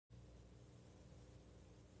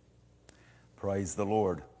Praise the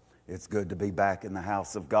Lord. It's good to be back in the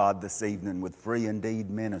house of God this evening with Free Indeed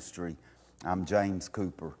Ministry. I'm James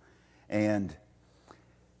Cooper. And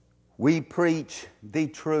we preach the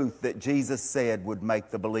truth that Jesus said would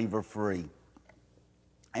make the believer free.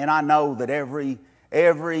 And I know that every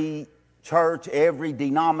church, every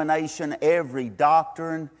denomination, every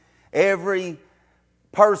doctrine, every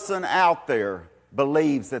person out there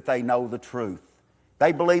believes that they know the truth.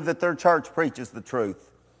 They believe that their church preaches the truth.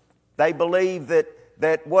 They believe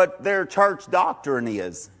that what their church doctrine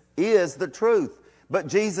is the truth. But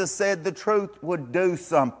Jesus said the truth would do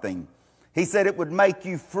something. He said it would make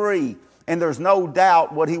you free. And there's no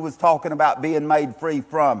doubt what he was talking about being made free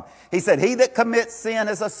from. He said, he that commits sin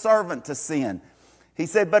is a servant to sin. He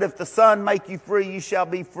said, but if the Son make you free, you shall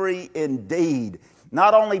be free indeed.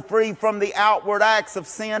 Not only free from the outward acts of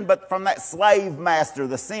sin, but from that slave master,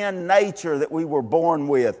 the sin nature that we were born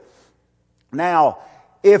with. Now,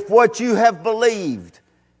 if what you have believed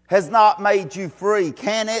has not made you free,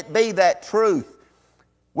 can it be that truth?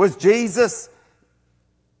 Was Jesus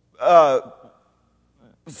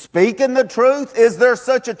speaking the truth? Is there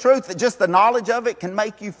such a truth that just the knowledge of it can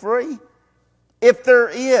make you free? If there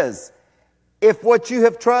is, if what you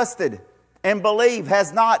have trusted and believed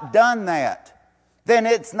has not done that, then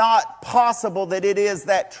it's not possible that it is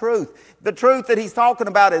that truth. The truth that he's talking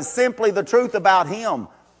about is simply the truth about him,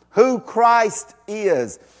 who Christ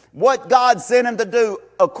is, what God sent him to do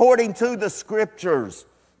according to the Scriptures.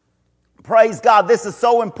 Praise God. This is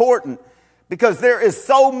so important because there is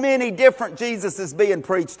so many different Jesuses being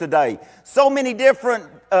preached today. So many different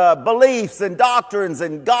beliefs and doctrines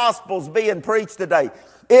and gospels being preached today.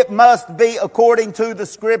 It must be according to the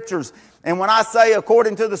Scriptures. And when I say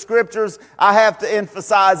according to the Scriptures, I have to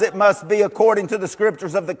emphasize it must be according to the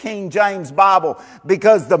Scriptures of the King James Bible,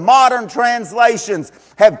 because the modern translations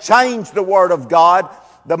have changed the Word of God.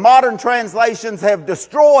 The modern translations have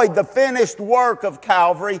destroyed the finished work of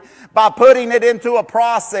Calvary by putting it into a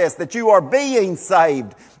process that you are being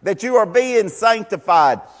saved, that you are being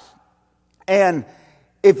sanctified. And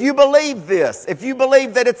if you believe this, if you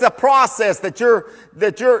believe that it's a process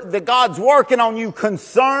that God's working on you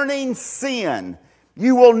concerning sin,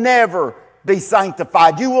 you will never be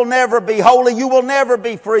sanctified. You will never be holy. You will never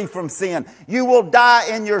be free from sin. You will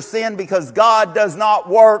die in your sin because God does not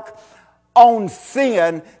work on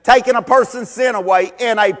sin, taking a person's sin away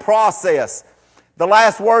in a process. The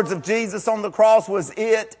last words of Jesus on the cross was,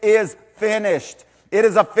 "It is finished." It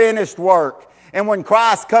is a finished work. And when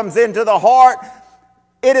Christ comes into the heart,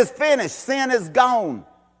 it is finished. Sin is gone.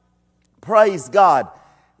 Praise God.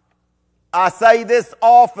 I say this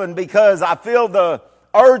often because I feel the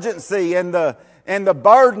urgency and the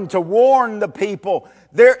burden to warn the people.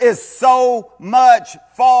 There is so much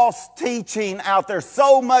false teaching out there,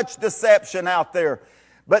 so much deception out there.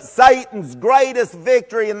 But Satan's greatest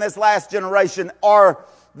victory in this last generation are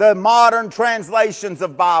the modern translations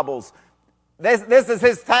of Bibles. This is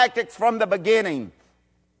his tactics from the beginning.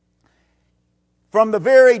 From the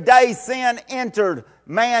very day sin entered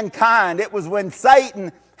mankind, it was when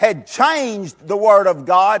Satan had changed the Word of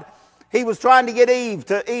God. He was trying to get Eve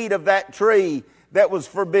to eat of that tree that was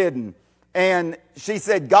forbidden. And she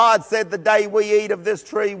said, God said the day we eat of this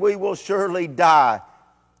tree, we will surely die.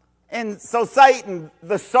 And so Satan,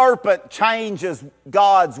 the serpent, changes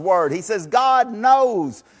God's word. He says, God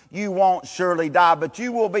knows you won't surely die, but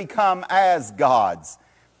you will become as gods,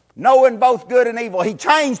 knowing both good and evil. He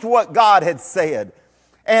changed what God had said.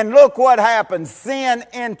 And look what happened. Sin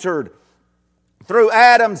entered through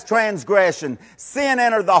Adam's transgression. Sin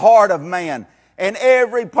entered the heart of man. And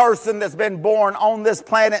every person that's been born on this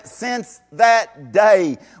planet since that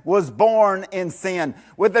day was born in sin,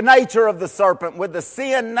 with the nature of the serpent, with the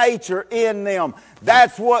sin nature in them.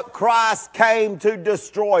 That's what Christ came to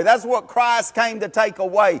destroy. That's what Christ came to take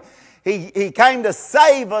away. He came to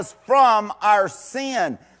save us from our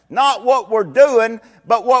sin. Not what we're doing,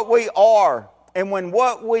 but what we are. And when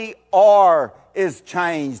what we are is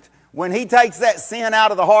changed, when He takes that sin out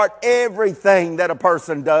of the heart, everything that a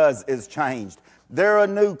person does is changed. They're a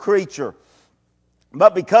new creature.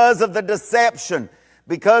 But because of the deception,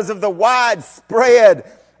 because of the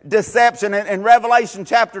widespread deception, in Revelation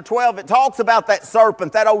chapter 12, it talks about that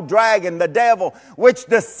serpent, that old dragon, the devil, which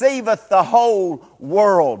deceiveth the whole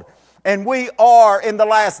world. And we are in the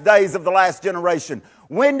last days of the last generation.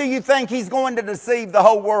 When do you think he's going to deceive the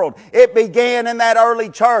whole world? It began in that early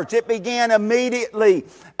church. It began immediately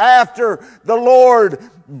after the Lord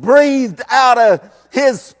breathed out of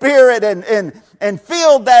His Spirit and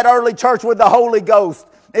filled that early church with the Holy Ghost.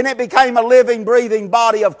 And it became a living, breathing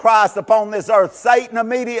body of Christ upon this earth. Satan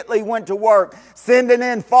immediately went to work, sending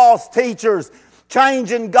in false teachers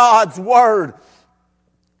changing God's Word.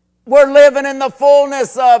 We're living in the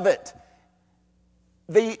fullness of it.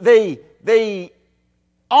 The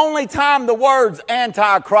only time the words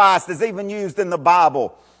Antichrist is even used in the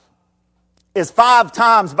Bible is 5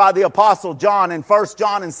 times by the Apostle John in 1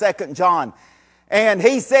 John and 2 John. And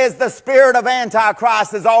he says the spirit of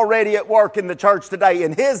Antichrist is already at work in the church today.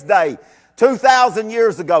 In his day, 2,000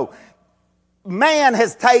 years ago, man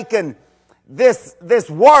has taken this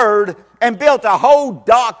word and built a whole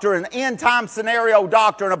doctrine, end-time scenario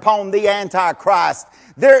doctrine upon the Antichrist.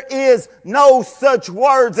 There is no such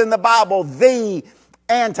words in the Bible, the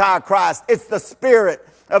Antichrist. It's the spirit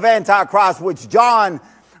of Antichrist, which John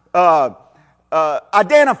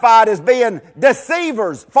identified as being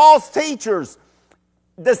deceivers, false teachers,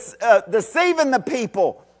 deceiving the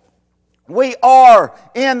people. We are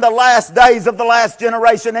in the last days of the last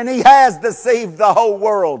generation, and he has deceived the whole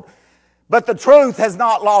world. But the truth has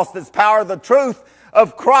not lost its power. The truth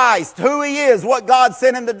of Christ, who he is, what God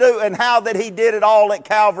sent him to do, and how that he did it all at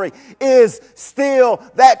Calvary is still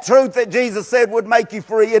that truth that Jesus said would make you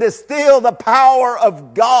free. It is still the power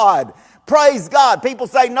of God. Praise God. People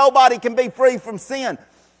say nobody can be free from sin.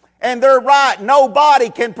 And they're right. Nobody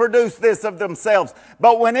can produce this of themselves.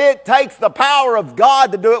 But when it takes the power of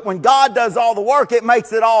God to do it, when God does all the work, it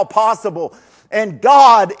makes it all possible. And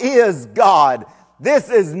God is God.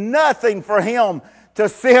 This is nothing for him to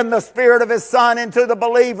send the Spirit of his Son into the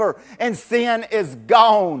believer, and sin is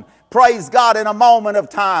gone. Praise God, in a moment of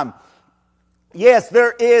time. Yes,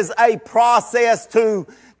 there is a process to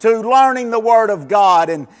learning the Word of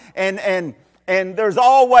God, and there's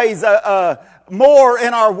always more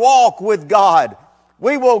in our walk with God.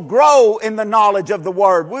 We will grow in the knowledge of the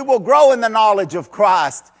Word. We will grow in the knowledge of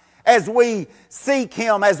Christ as we seek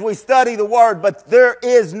him, as we study the Word, but there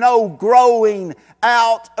is no growing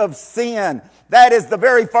out of sin. That is the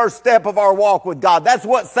very first step of our walk with God. That's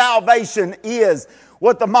what salvation is.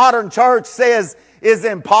 What the modern church says is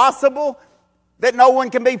impossible, that no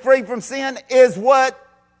one can be free from sin, is what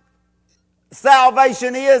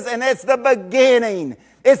salvation is, and it's the beginning.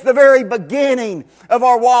 It's the very beginning of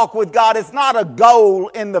our walk with God. It's not a goal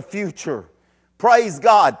in the future. Praise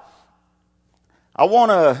God. I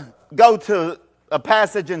want to go to a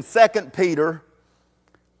passage in 2 Peter.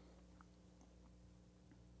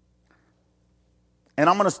 And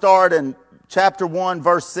I'm going to start in chapter 1,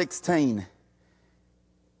 verse 16.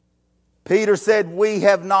 Peter said, "We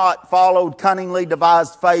have not followed cunningly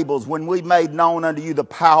devised fables when we made known unto you the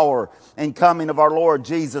power and coming of our Lord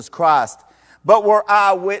Jesus Christ, but were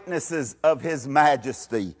eyewitnesses of his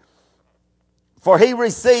majesty. For he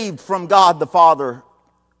received from God the Father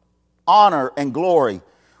honor and glory,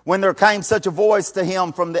 when there came such a voice to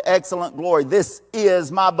him from the excellent glory, This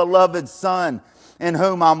is my beloved Son, in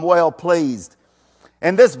whom I'm well pleased.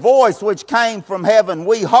 And this voice which came from heaven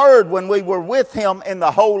we heard when we were with him in the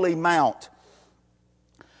holy mount.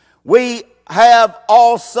 We have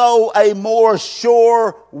also a more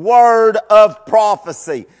sure word of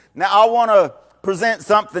prophecy." Now I want to present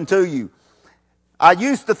something to you. I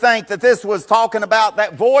used to think that this was talking about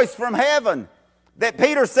that voice from heaven that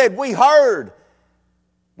Peter said we heard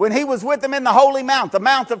when he was with them in the holy mount, the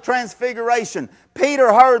Mount of Transfiguration.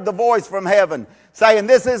 Peter heard the voice from heaven saying,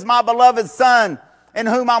 "This is my beloved Son, in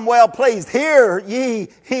whom I'm well pleased. Hear ye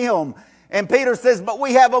him." And Peter says, "But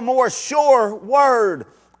we have a more sure word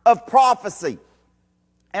of prophecy."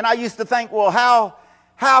 And I used to think, well,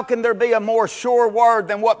 how can there be a more sure word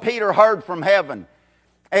than what Peter heard from heaven?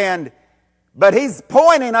 But he's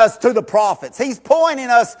pointing us to the prophets. He's pointing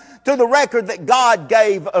us to the record that God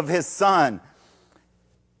gave of his Son.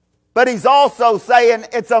 But he's also saying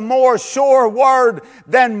it's a more sure word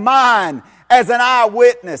than mine as an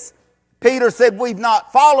eyewitness. Peter said we've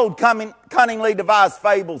not followed cunningly devised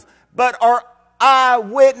fables, but are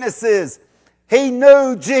eyewitnesses. He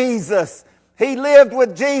knew Jesus. He lived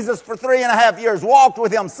with Jesus for 3.5 years, walked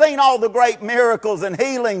with him, seen all the great miracles and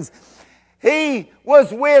healings. He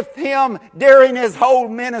was with him during his whole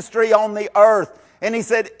ministry on the earth. And he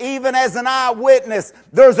said, even as an eyewitness,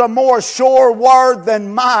 there's a more sure word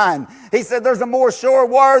than mine. He said, there's a more sure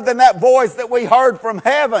word than that voice that we heard from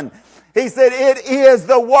heaven. He said, it is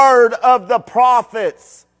the word of the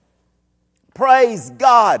prophets. Praise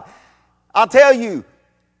God. I'll tell you,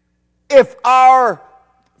 if our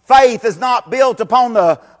faith is not built upon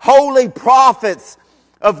the holy prophets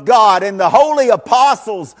of God and the holy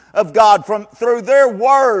apostles of God through their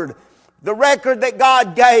word, the record that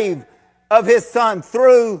God gave of his Son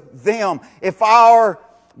through them, if our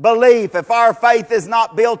belief, if our faith is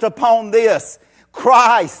not built upon this,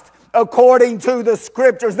 Christ, according to the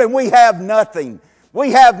Scriptures, then we have nothing.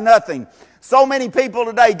 We have nothing. So many people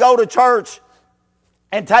today go to church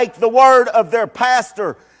and take the word of their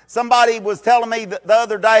pastor. Somebody was telling me the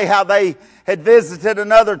other day how they had visited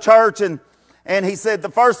another church, and he said, the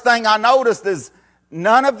first thing I noticed is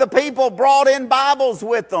none of the people brought in Bibles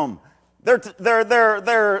with them.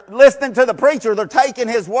 They're listening to the preacher. They're taking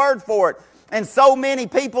his word for it. And so many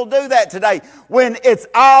people do that today. When it's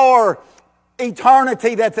our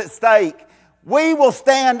eternity that's at stake, we will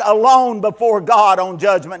stand alone before God on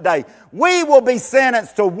Judgment Day. We will be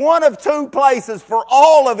sentenced to one of two places for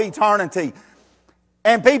all of eternity.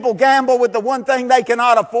 And people gamble with the one thing they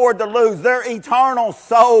cannot afford to lose, their eternal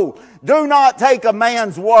soul. Do not take a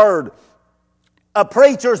man's word, a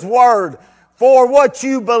preacher's word, for what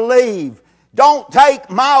you believe. Don't take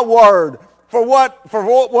my word for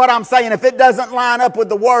what I'm saying if it doesn't line up with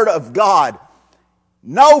the word of God.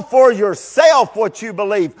 Know for yourself what you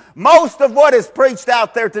believe. Most of what is preached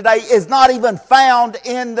out there today is not even found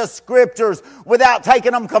in the Scriptures without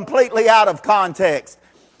taking them completely out of context.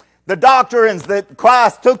 The doctrines that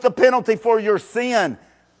Christ took the penalty for your sin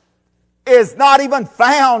is not even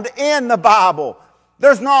found in the Bible.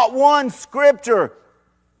 There's not one Scripture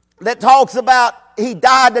that talks about He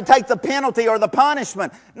died to take the penalty or the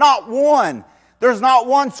punishment. Not one. There's not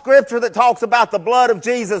one Scripture that talks about the blood of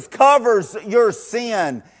Jesus covers your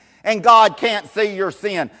sin and God can't see your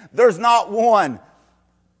sin. There's not one.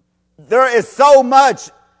 There is so much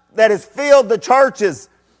that has filled the churches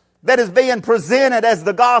that is being presented as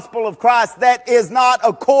the gospel of Christ that is not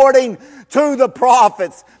according to the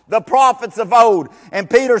prophets of old. And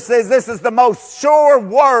Peter says this is the most sure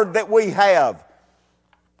word that we have.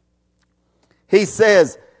 He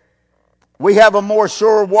says, we have a more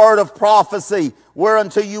sure word of prophecy,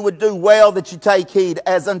 whereunto you would do well that you take heed,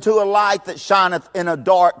 as unto a light that shineth in a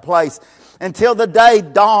dark place, until the day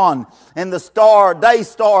dawn and the day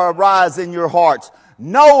star arise in your hearts,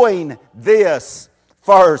 knowing this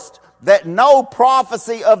first, that no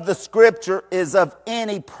prophecy of the Scripture is of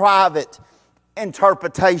any private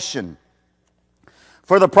interpretation.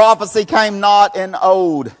 For the prophecy came not in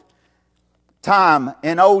old time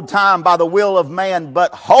by the will of man,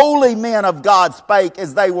 but holy men of God spake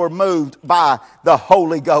as they were moved by the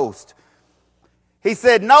Holy Ghost. He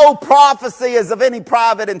said no prophecy is of any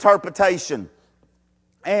private interpretation.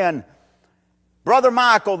 And Brother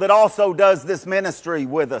Michael, that also does this ministry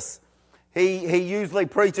with us, he usually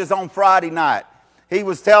preaches on Friday night. He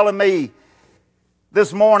was telling me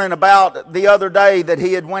this morning about the other day that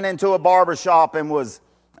he had went into a barber shop and was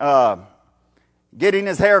getting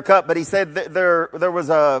his hair cut, but he said that there was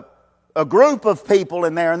a group of people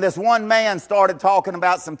in there, and this one man started talking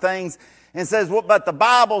about some things and says, well, but the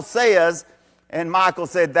Bible says, and Michael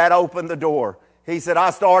said that opened the door. He said,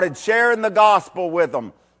 I started sharing the gospel with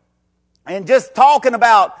them and just talking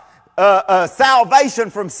about salvation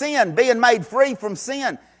from sin, being made free from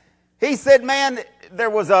sin. He said, man, there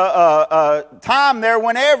was a time there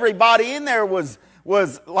when everybody in there was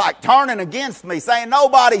like turning against me, saying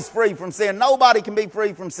nobody's free from sin. Nobody can be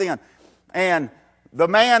free from sin. And the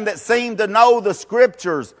man that seemed to know the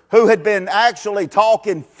Scriptures, who had been actually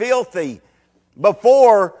talking filthy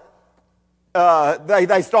before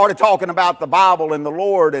they started talking about the Bible and the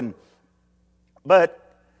Lord. But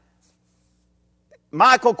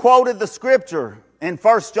Michael quoted the Scripture in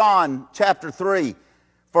 1 John chapter 3.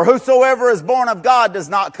 For whosoever is born of God does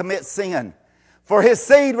not commit sin. For his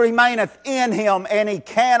seed remaineth in him, and he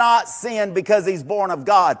cannot sin because he's born of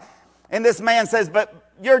God. And this man says, but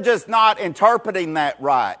you're just not interpreting that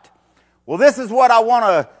right. Well, this is what I want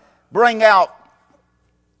to bring out.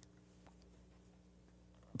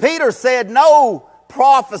 Peter said no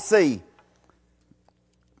prophecy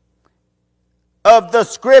of the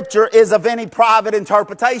Scripture is of any private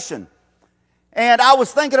interpretation. And I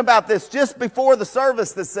was thinking about this just before the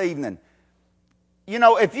service this evening. You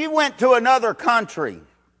know, if you went to another country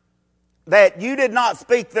that you did not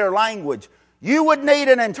speak their language, you would need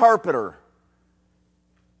an interpreter.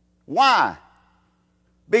 Why?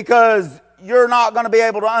 Because you're not going to be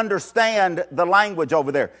able to understand the language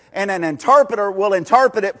over there. And an interpreter will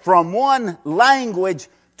interpret it from one language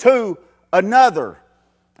to another.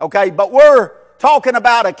 Okay, but we're talking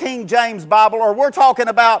about a King James Bible, or we're talking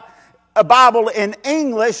about a Bible in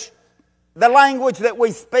English, the language that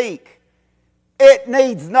we speak. It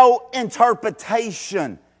needs no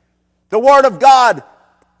interpretation. The Word of God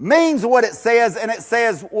means what it says, and it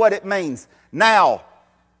says what it means. Now,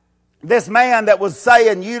 this man that was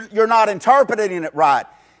saying you're not interpreting it right,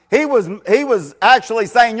 he was actually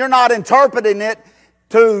saying you're not interpreting it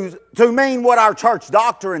to mean what our church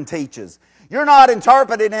doctrine teaches. You're not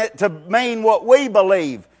interpreting it to mean what we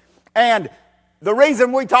believe. And the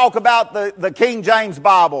reason we talk about the King James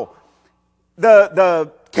Bible,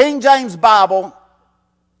 the King James Bible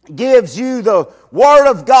gives you the Word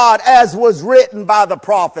of God as was written by the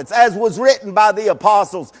prophets, as was written by the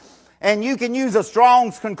apostles. And you can use a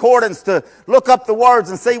Strong's Concordance to look up the words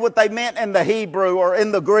and see what they meant in the Hebrew or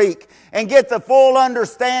in the Greek and get the full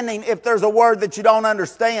understanding if there's a word that you don't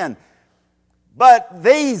understand. But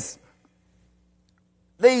these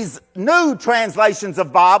new translations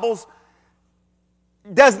of Bibles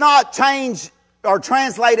does not change or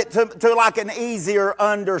translate it to like an easier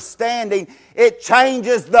understanding. It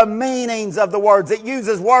changes the meanings of the words. It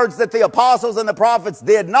uses words that the apostles and the prophets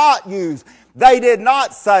did not use. They did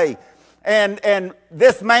not say. And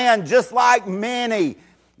this man, just like many,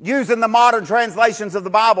 using the modern translations of the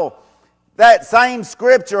Bible, that same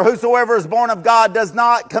scripture, whosoever is born of God does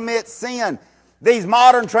not commit sin. These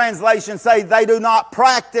modern translations say they do not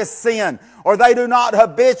practice sin or they do not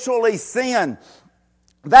habitually sin.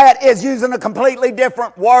 That is using a completely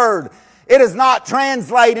different word. It is not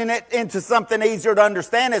translating it into something easier to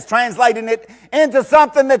understand. It's translating it into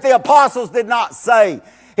something that the apostles did not say.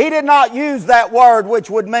 He did not use that word which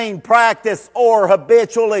would mean practice or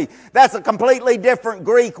habitually. That's a completely different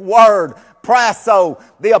Greek word, prasso.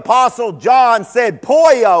 The apostle John said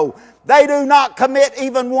poio. They do not commit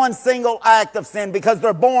even one single act of sin because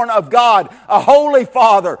they're born of God, a holy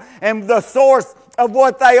Father, and the source of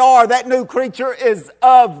what they are, that new creature, is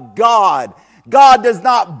of God. God does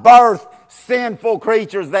not birth sinful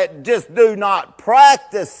creatures that just do not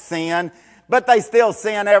practice sin, but they still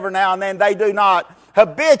sin every now and then. They do not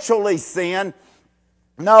habitually sin.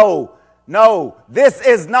 No, this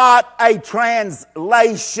is not a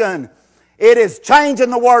translation. It is changing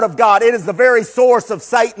the Word of God. It is the very source of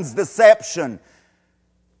Satan's deception.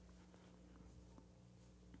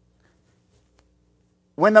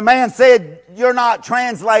 When the man said, you're not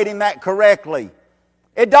translating that correctly,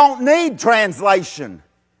 it don't need translation.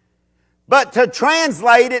 But to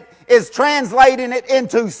translate it is translating it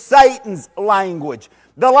into Satan's language.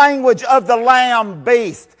 The language of the Lamb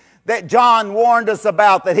beast that John warned us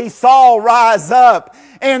about, that he saw rise up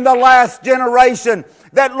in the last generation,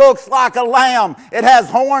 that looks like a lamb. It has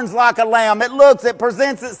horns like a lamb. It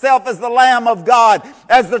presents itself as the Lamb of God,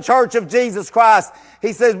 as the church of Jesus Christ.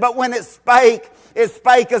 He says, but when it spake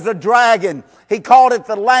as a dragon. He called it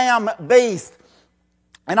the Lamb beast.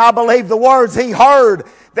 And I believe the words he heard,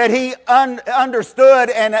 that he understood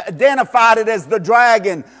and identified it as the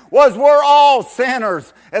dragon, was we're all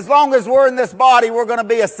sinners. As long as we're in this body, we're going to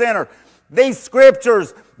be a sinner. These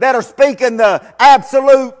scriptures that are speaking the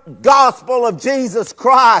absolute gospel of Jesus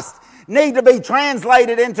Christ need to be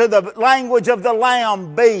translated into the language of the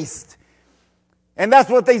Lamb beast. And that's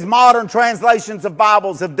what these modern translations of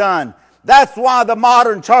Bibles have done. That's why the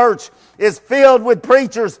modern church is filled with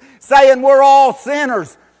preachers saying we're all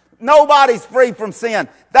sinners. Nobody's free from sin.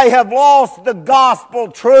 They have lost the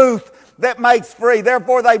gospel truth that makes free.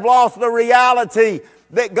 Therefore, they've lost the reality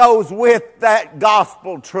that goes with that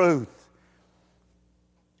gospel truth.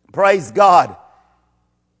 Praise God.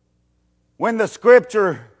 When the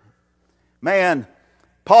scripture,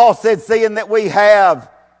 Paul said, seeing that we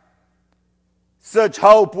have such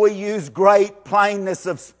hope, we use great plainness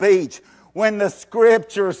of speech. When the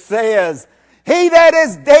scripture says, he that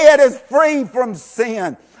is dead is free from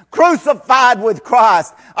sin, crucified with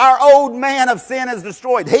Christ. Our old man of sin is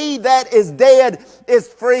destroyed. He that is dead is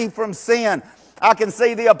free from sin. I can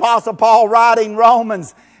see the Apostle Paul writing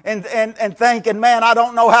Romans and thinking, man, I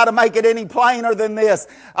don't know how to make it any plainer than this.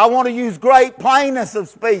 I want to use great plainness of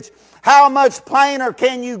speech. How much plainer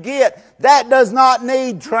can you get? That does not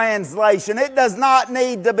need translation. It does not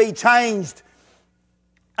need to be changed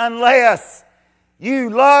unless you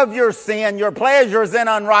love your sin, your pleasures in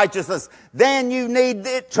unrighteousness. Then you need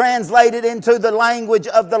it translated into the language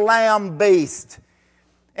of the Lamb beast,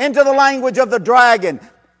 into the language of the dragon.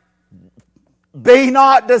 Be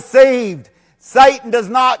not deceived. Satan does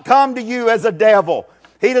not come to you as a devil.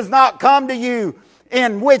 He does not come to you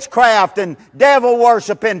in witchcraft and devil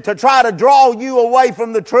worshiping to try to draw you away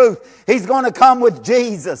from the truth. He's going to come with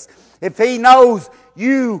Jesus. If he knows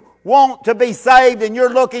you want to be saved and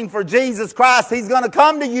you're looking for Jesus Christ, he's going to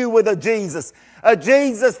come to you with a Jesus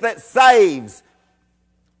that saves.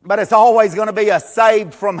 But it's always going to be a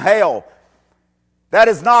saved from hell. That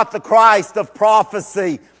is not the Christ of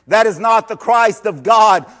prophecy. That is not the Christ of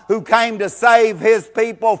God who came to save his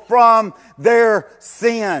people from their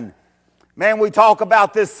sin. Man, we talk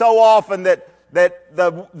about this so often that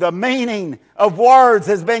the meaning of words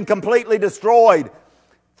has been completely destroyed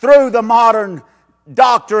through the modern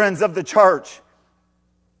doctrines of the church.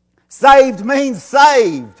 Saved means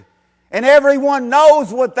saved. And everyone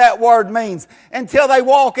knows what that word means until they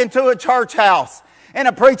walk into a church house and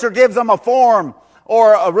a preacher gives them a form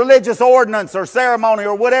or a religious ordinance or ceremony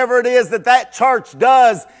or whatever it is that that church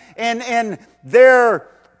does in their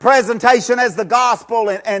presentation as the gospel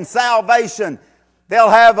and salvation. They'll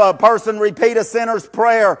have a person repeat a sinner's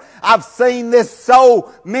prayer. I've seen this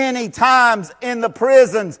so many times in the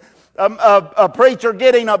prisons. A preacher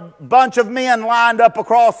getting a bunch of men lined up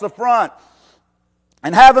across the front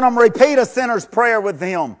and having them repeat a sinner's prayer with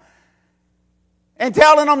him and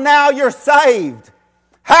telling them, now you're saved.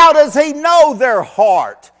 How does he know their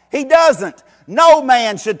heart? He doesn't. No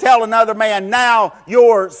man should tell another man, now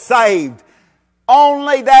you're saved.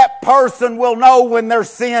 Only that person will know when their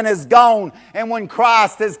sin is gone and when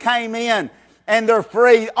Christ has came in and they're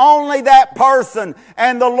free. Only that person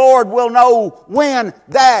and the Lord will know when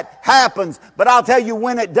that happens. But I'll tell you,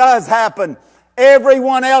 when it does happen,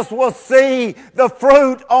 everyone else will see the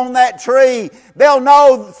fruit on that tree. They'll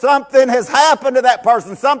know something has happened to that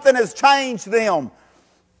person. Something has changed them.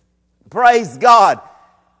 Praise God.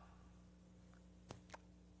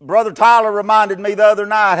 Brother Tyler reminded me the other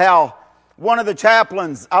night how one of the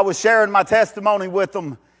chaplains, I was sharing my testimony with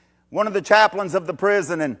them, one of the chaplains of the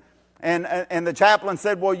prison, and the chaplain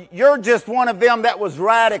said, well, you're just one of them that was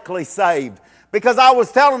radically saved. Because I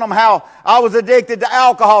was telling them how I was addicted to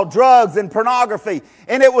alcohol, drugs, and pornography.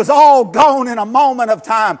 And it was all gone in a moment of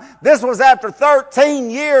time. This was after 13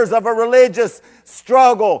 years of a religious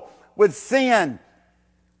struggle with sin.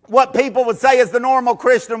 What people would say is the normal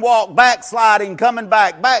Christian walk, backsliding, coming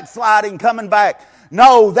back, backsliding, coming back.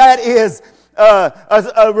 No, that is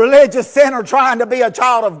a religious sinner trying to be a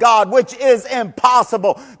child of God, which is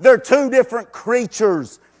impossible. They're two different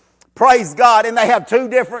creatures. Praise God. And they have two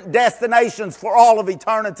different destinations for all of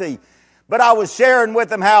eternity. But I was sharing with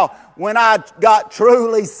them how when I got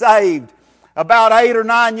truly saved about 8 or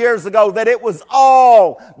 9 years ago, that it was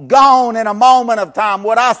all gone in a moment of time.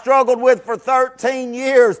 What I struggled with for 13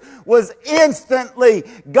 years was instantly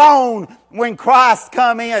gone when Christ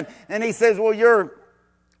come in. And he says, well, you're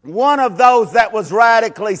one of those that was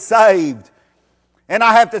radically saved. And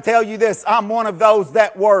I have to tell you this, I'm one of those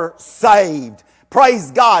that were saved.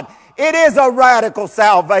 Praise God. It is a radical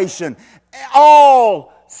salvation.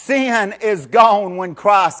 All sin is gone when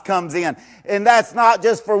Christ comes in. And that's not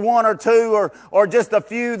just for one or two or just a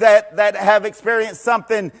few that have experienced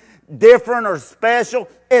something different or special.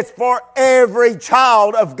 It's for every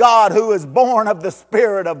child of God who is born of the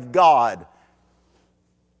Spirit of God.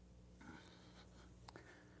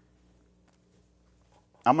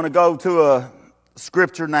 I'm going to go to a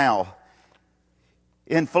scripture now.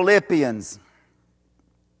 In Philippians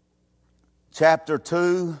chapter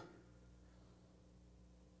 2.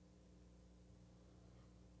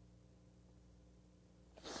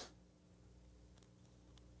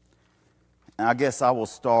 I guess I will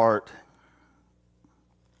start.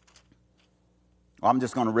 I'm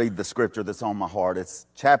just going to read the scripture that's on my heart. It's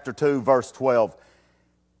chapter 2, verse 12.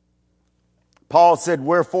 Paul said,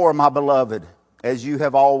 wherefore, my beloved, as you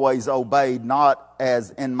have always obeyed, not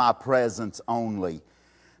as in my presence only,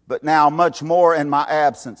 but now much more in my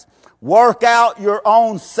absence, work out your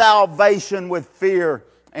own salvation with fear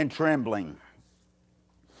and trembling.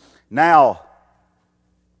 Now,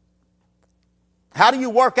 how do you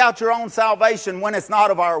work out your own salvation when it's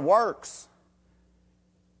not of our works?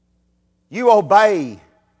 You obey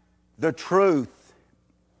the truth.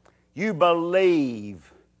 You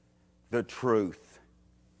believe the truth.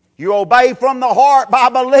 You obey from the heart by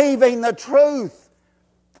believing the truth.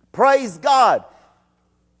 Praise God.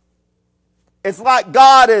 It's like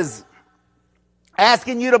God is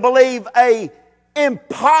asking you to believe an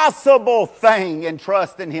impossible thing and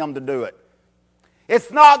trust in Him to do it.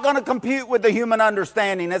 It's not going to compute with the human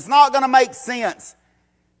understanding. It's not going to make sense.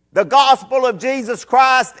 The gospel of Jesus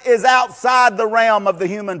Christ is outside the realm of the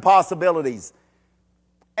human possibilities.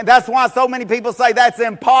 And that's why so many people say that's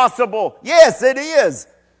impossible. Yes, it is.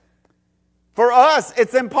 For us,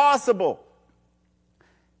 it's impossible.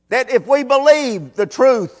 That if we believe the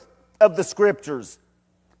truth of the Scriptures,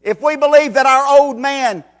 if we believe that our old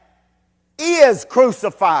man is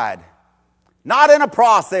crucified, not in a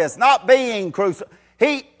process, not being crucified,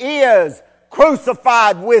 he is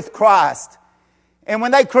crucified with Christ. And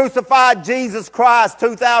when they crucified Jesus Christ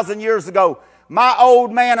 2,000 years ago, my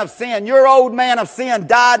old man of sin, your old man of sin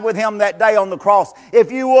died with Him that day on the cross.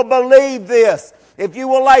 If you will believe this, if you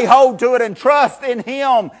will lay hold to it and trust in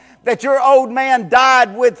Him, that your old man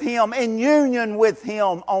died with Him in union with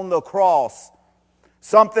Him on the cross,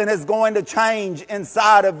 something is going to change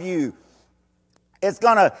inside of you. It's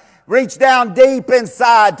going to reach down deep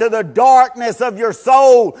inside to the darkness of your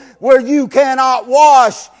soul where you cannot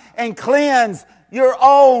wash and cleanse your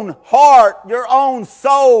own heart, your own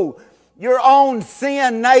soul. your own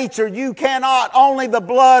sin nature. You cannot. Only the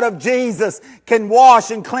blood of Jesus can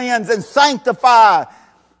wash and cleanse and sanctify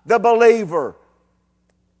the believer.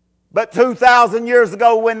 But 2,000 years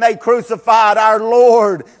ago, when they crucified our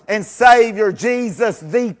Lord and Savior, Jesus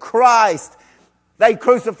the Christ, they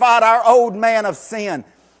crucified our old man of sin.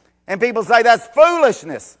 And people say that's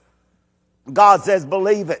foolishness. God says,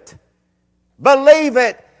 believe it. Believe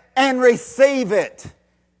it and receive it.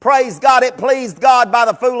 Praise God. It pleased God by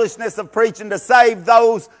the foolishness of preaching to save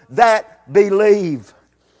those that believe.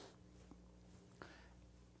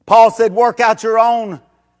 Paul said, work out your own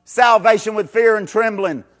salvation with fear and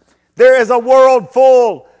trembling. There is a world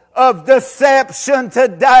full of deception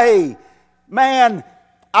today. Man,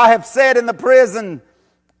 I have sat in the prison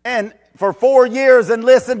and for 4 years and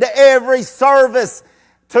listened to every service.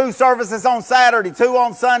 2 services on Saturday, 2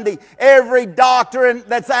 on Sunday. Every doctrine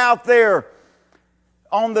that's out there.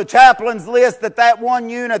 On the chaplain's list at that one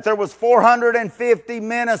unit, there was 450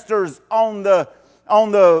 ministers on the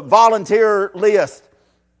volunteer list.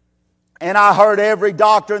 And I heard every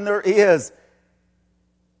doctrine there is.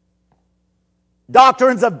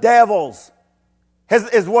 Doctrines of devils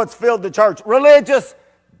is what's filled the church. Religious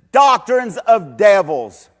doctrines of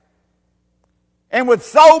devils. And with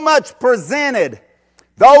so much presented,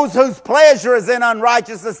 those whose pleasure is in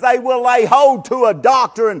unrighteousness, they will lay hold to a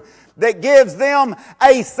doctrine that gives them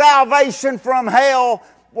a salvation from hell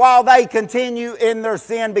while they continue in their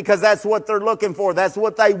sin, because that's what they're looking for. That's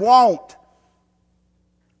what they want.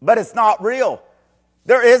 But it's not real.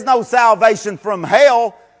 There is no salvation from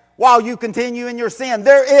hell while you continue in your sin.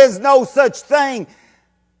 There is no such thing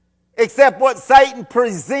except what Satan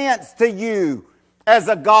presents to you as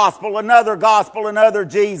a gospel, another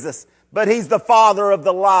Jesus. But he's the father of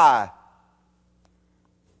the lie.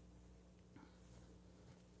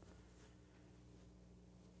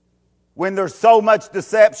 When there's so much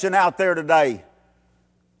deception out there today,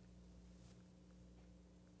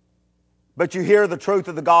 but you hear the truth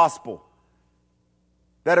of the gospel,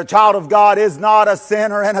 that a child of God is not a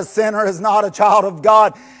sinner and a sinner is not a child of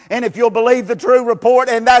God. And if you'll believe the true report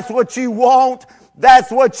and that's what you want,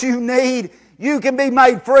 that's what you need, you can be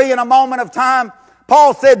made free in a moment of time.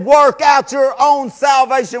 Paul said, work out your own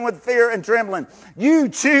salvation with fear and trembling. You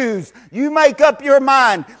choose. You make up your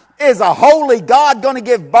mind. Is a holy God going to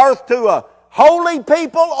give birth to a holy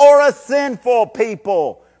people or a sinful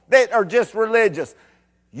people that are just religious?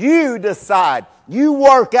 You decide. You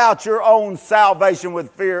work out your own salvation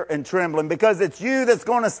with fear and trembling, because it's you that's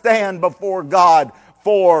going to stand before God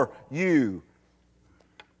for you.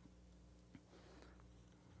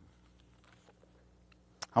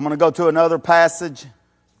 I'm going to go to another passage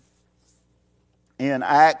in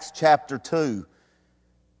Acts chapter 2.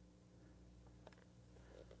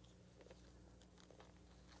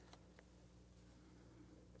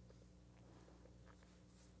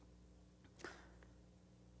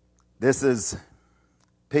 This is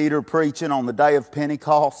Peter preaching on the day of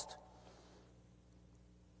Pentecost.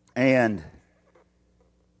 And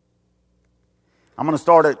I'm going to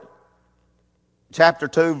start at chapter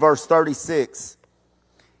 2, verse 36.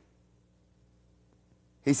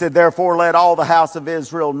 He said, therefore let all the house of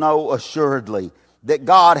Israel know assuredly that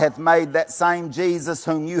God hath made that same Jesus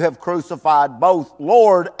whom you have crucified both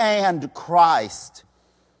Lord and Christ.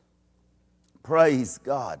 Praise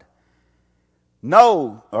God.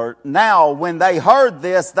 Now when they heard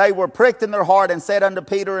this, they were pricked in their heart and said unto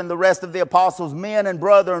Peter and the rest of the apostles, men and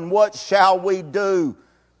brethren, what shall we do?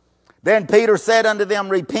 Then Peter said unto them,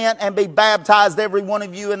 repent and be baptized every one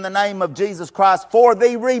of you in the name of Jesus Christ for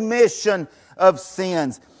the remission of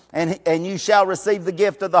sins, and you shall receive the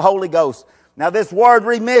gift of the Holy Ghost. Now this word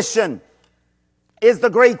remission is the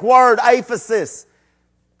Greek word aphesis,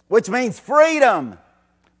 which means freedom.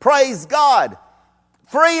 Praise God.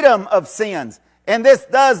 Freedom of sins. And this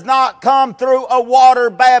does not come through a water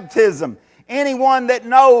baptism. Anyone that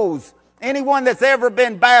knows, anyone that's ever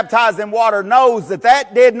been baptized in water knows that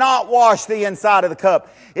that did not wash the inside of the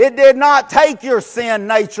cup. It did not take your sin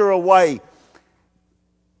nature away.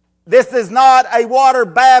 This is not a water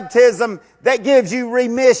baptism that gives you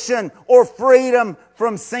remission or freedom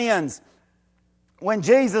from sins. When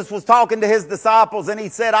Jesus was talking to his disciples and he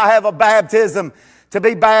said, I have a baptism to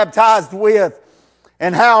be baptized with,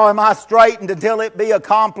 and how am I straitened until it be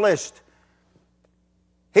accomplished?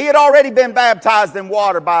 He had already been baptized in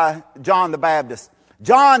water by John the Baptist.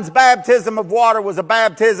 John's baptism of water was a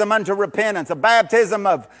baptism unto repentance, a baptism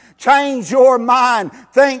of change your mind,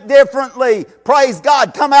 think differently, praise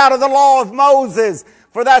God, come out of the law of Moses,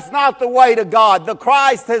 for that's not the way to God. The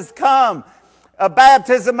Christ has come, a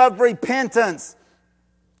baptism of repentance.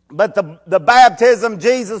 But the baptism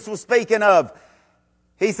Jesus was speaking of,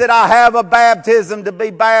 He said, I have a baptism to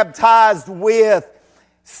be baptized with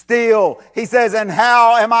still. He says, and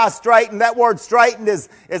how am I straitened? That word straitened is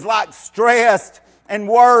like stressed and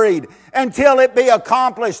worried until it be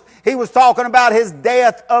accomplished. He was talking about his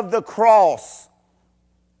death of the cross.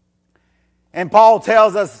 And Paul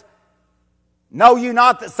tells us, know you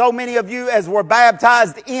not that so many of you as were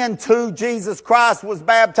baptized into Jesus Christ was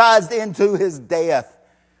baptized into his death.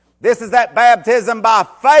 This is that baptism by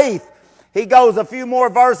faith. He goes a few more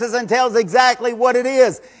verses and tells exactly what it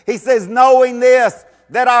is. He says, knowing this,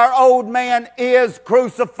 that our old man is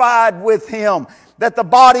crucified with him, that the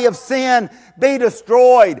body of sin be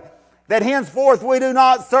destroyed, that henceforth we do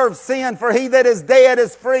not serve sin, for he that is dead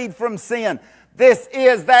is freed from sin. This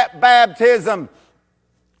is that baptism.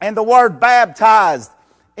 And the word baptized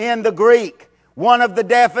in the Greek, one of the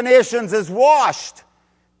definitions is washed.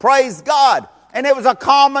 Praise God. And it was a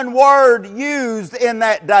common word used in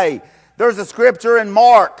that day. There's a scripture in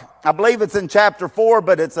Mark, I believe it's in chapter 4,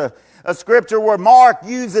 but it's a scripture where Mark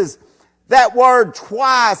uses that word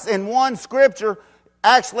twice in one scripture,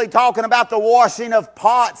 actually talking about the washing of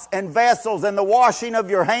pots and vessels and the washing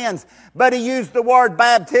of your hands. But he used the word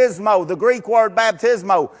baptismo, the Greek word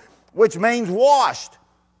baptismo, which means washed.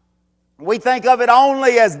 We think of it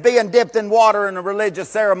only as being dipped in water in a religious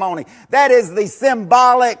ceremony. That is the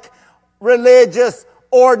symbolic religious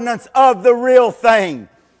ordinance of the real thing.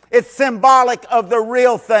 It's symbolic of the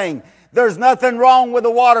real thing. There's nothing wrong with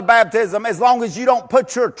the water baptism as long as you don't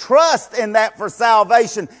put your trust in that for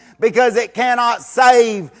salvation, because it cannot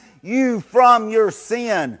save you from your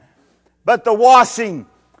sin. But the washing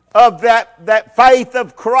of that faith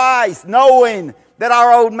of Christ, knowing that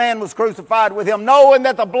our old man was crucified with him, knowing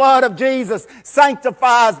that the blood of Jesus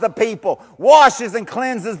sanctifies the people, washes and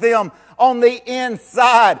cleanses them on the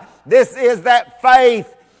inside. This is that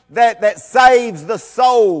faith that saves the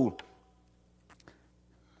soul.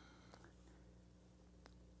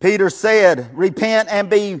 Peter said, repent and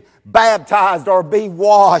be baptized or be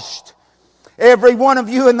washed, every one of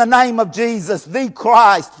you in the name of Jesus, the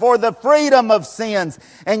Christ, for the freedom of sins,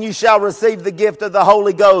 and you shall receive the gift of the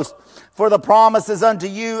Holy Ghost. For the promises unto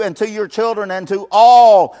you and to your children and to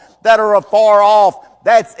all that are afar off.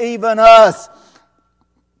 That's even us.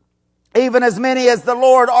 Even as many as the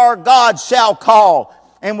Lord our God shall call.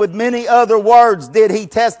 And with many other words did he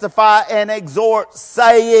testify and exhort,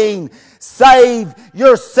 saying, save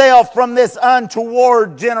yourself from this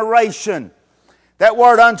untoward generation. That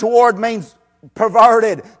word untoward means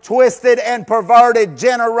perverted, twisted and perverted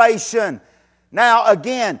generation. Now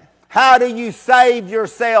again, how do you save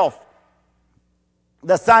yourself?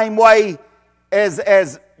 The same way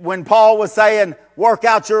as when Paul was saying, work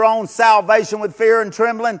out your own salvation with fear and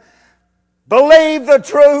trembling. Believe the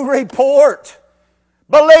true report.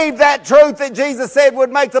 Believe that truth that Jesus said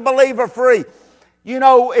would make the believer free. You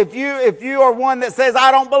know, if you are one that says, I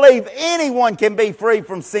don't believe anyone can be free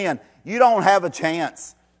from sin, you don't have a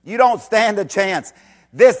chance. You don't stand a chance.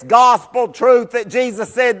 This gospel truth that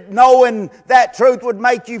Jesus said, knowing that truth would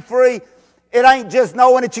make you free, it ain't just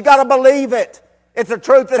knowing it. You got to believe it. It's a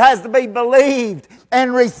truth that has to be believed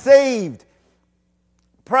and received.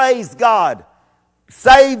 Praise God.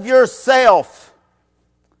 Save yourself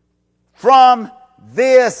from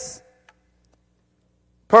this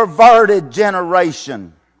perverted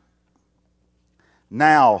generation.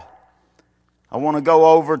 Now, I want to go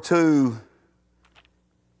over to,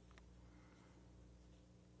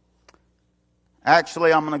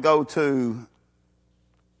 actually I'm going to go to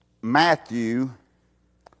Matthew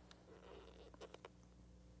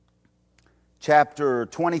chapter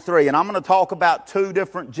 23, and I'm going to talk about two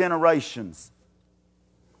different generations.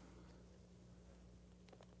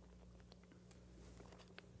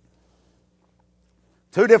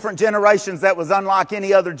 Two different generations that was unlike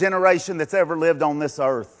any other generation that's ever lived on this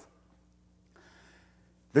earth.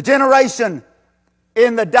 The generation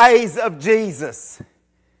in the days of Jesus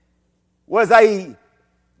was a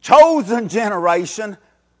chosen generation.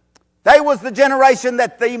 They was the generation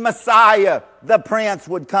that the Messiah, the Prince,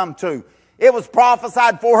 would come to. It was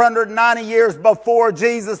prophesied 490 years before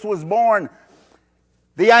Jesus was born.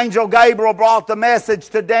 The angel Gabriel brought the message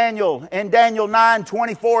to Daniel in Daniel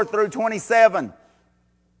 9:24 through 27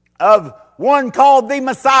 of one called the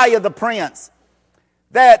Messiah, the Prince.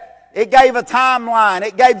 That it gave a timeline.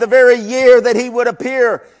 It gave the very year that he would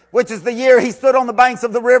appear, which is the year he stood on the banks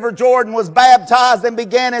of the river Jordan, was baptized and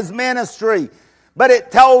began his ministry. But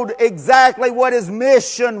it told exactly what his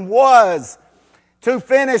mission was: to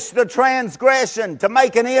finish the transgression, to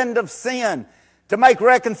make an end of sin, to make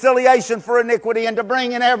reconciliation for iniquity, and to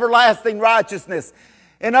bring in everlasting righteousness.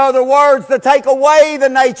 In other words, to take away the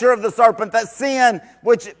nature of the serpent, that sin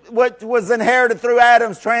which was inherited through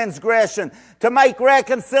Adam's transgression, to make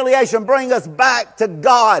reconciliation, bring us back to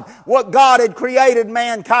God, what God had created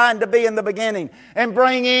mankind to be in the beginning, and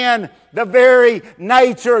bring in the very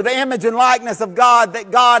nature, the image and likeness of God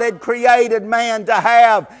that God had created man to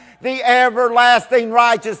have, the everlasting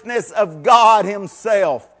righteousness of God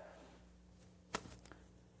Himself.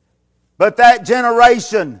 But that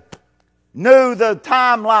generation knew the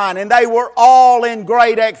timeline, and they were all in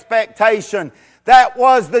great expectation. That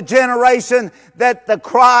was the generation that the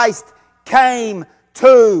Christ came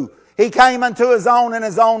to. He came unto His own, and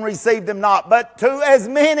His own received Him not. But to as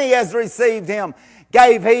many as received Him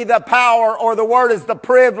gave He the power, or the word is the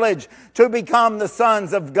privilege, to become the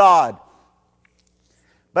sons of God.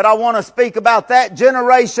 But I want to speak about that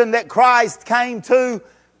generation that Christ came to,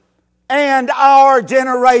 and our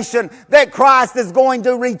generation that Christ is going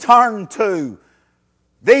to return to.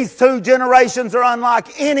 These two generations are unlike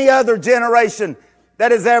any other generation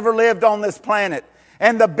that has ever lived on this planet.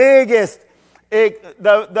 And the biggest,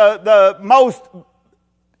 the most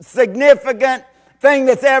significant thing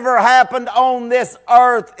that's ever happened on this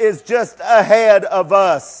earth is just ahead of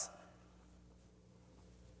us.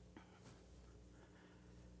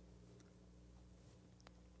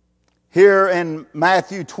 Here in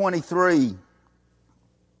Matthew 23,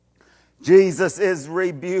 Jesus is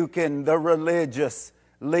rebuking the religious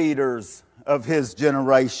leaders of His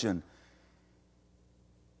generation.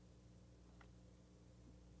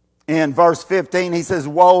 In verse 15, He says,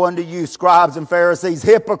 "Woe unto you, scribes and Pharisees,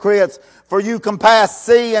 hypocrites, for you compass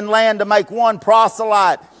sea and land to make one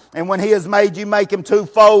proselyte, and when he has made you, make him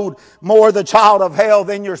twofold more the child of hell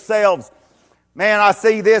than yourselves." Man, I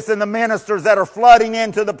see this in the ministers that are flooding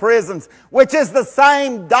into the prisons, which is the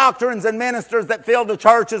same doctrines and ministers that fill the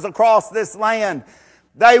churches across this land.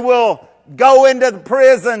 They will go into the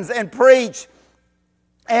prisons and preach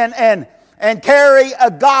and carry a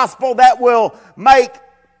gospel that will make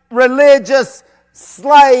religious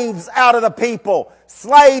slaves out of the people,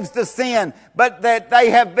 slaves to sin, but that they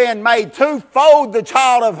have been made twofold the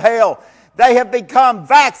child of hell. They have become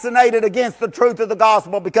vaccinated against the truth of the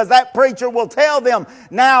gospel, because that preacher will tell them,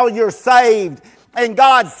 now you're saved and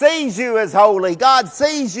God sees you as holy. God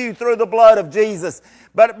sees you through the blood of Jesus.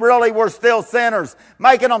 But really we're still sinners,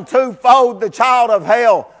 making them twofold the child of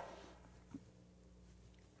hell.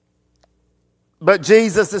 But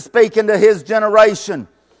Jesus is speaking to His generation.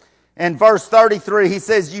 In verse 33, He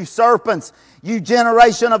says, "You serpents, you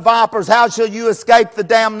generation of vipers, how shall you escape the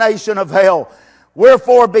damnation of hell?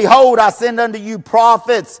 Wherefore, behold, I send unto you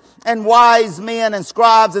prophets and wise men and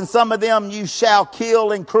scribes, and some of them you shall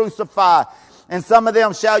kill and crucify, and some of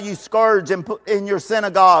them shall you scourge in your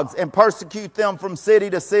synagogues, and persecute them from city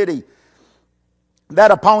to city,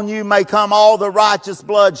 that upon you may come all the righteous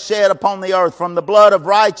blood shed upon the earth, from the blood of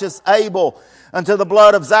righteous Abel unto the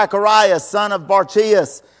blood of Zacharias, son of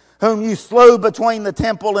Barchias, whom you slew between the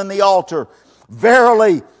temple and the altar.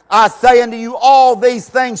 Verily, I say unto you, all these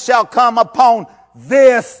things shall come upon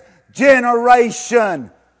this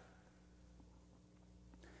generation."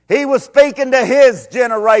 He was speaking to His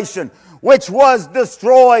generation, which was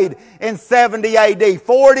destroyed in 70 AD,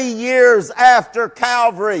 40 years after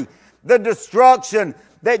Calvary. The destruction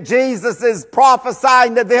that Jesus is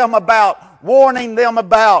prophesying to them about, warning them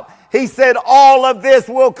about. He said, all of this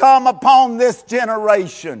will come upon this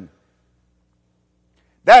generation.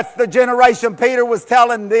 That's the generation Peter was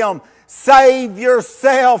telling them, save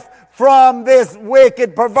yourself from this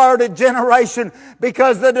wicked, perverted generation,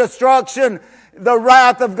 because the destruction, the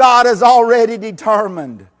wrath of God is already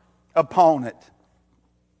determined upon it.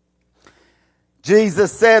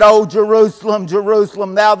 Jesus said, "O Jerusalem,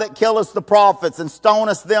 Jerusalem, thou that killest the prophets and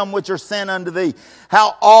stonest them which are sent unto thee,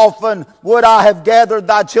 how often would I have gathered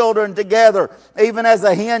thy children together, even as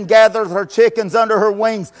a hen gathereth her chickens under her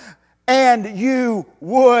wings, and you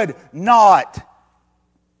would not."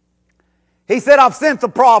 He said, I've sent the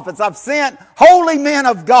prophets, I've sent holy men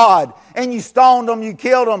of God, and you stoned them, you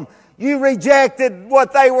killed them, you rejected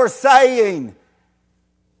what they were saying.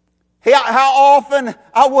 How often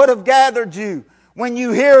I would have gathered you when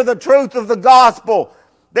you hear the truth of the gospel,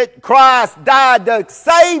 that Christ died to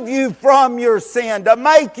save you from your sin, to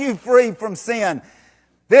make you free from sin.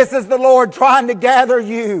 This is the Lord trying to gather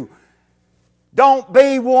you. Don't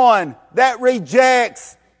be one that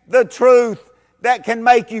rejects the truth that can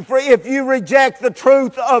make you free. If you reject the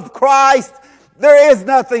truth of Christ, there is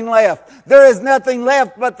nothing left. There is nothing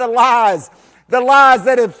left but the lies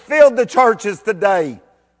that have filled the churches today.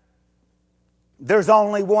 There's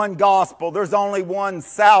only one gospel. There's only one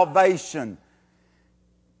salvation.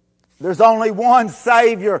 There's only one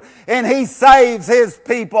Savior, and He saves His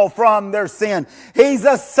people from their sin. He's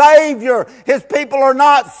a Savior. His people are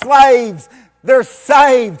not slaves. They're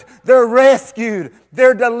saved. They're rescued.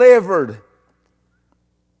 They're delivered.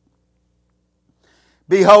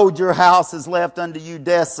 Behold, your house is left unto you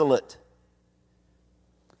desolate.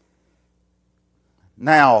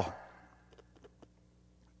 Now,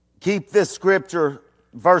 keep this scripture,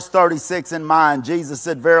 verse 36, in mind. Jesus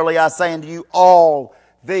said, verily I say unto you, all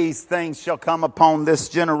these things shall come upon this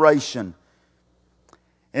generation.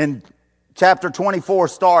 And chapter 24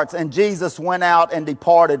 starts, and Jesus went out and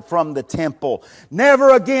departed from the temple.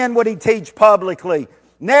 Never again would He teach publicly.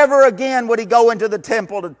 Never again would He go into the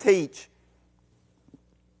temple to teach.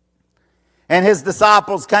 And His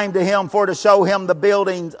disciples came to Him for to show Him the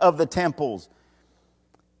buildings of the temples,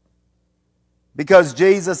 because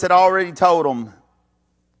Jesus had already told them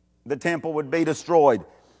the temple would be destroyed.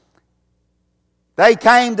 They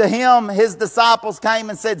came to Him, His disciples came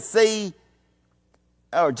and said,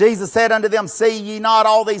 Jesus said unto them, see ye not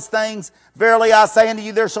all these things? Verily I say unto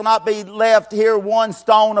you, there shall not be left here one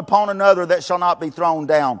stone upon another that shall not be thrown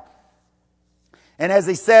down. And as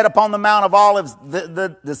He sat upon the Mount of Olives,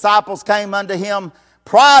 the disciples came unto Him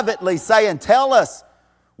privately, saying, tell us,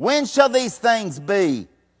 when shall these things be?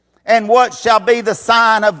 And what shall be the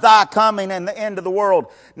sign of thy coming and the end of the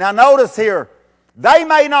world? Now notice here, they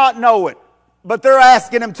may not know it, but they're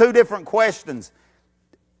asking Him two different questions.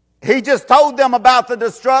 He just told them about the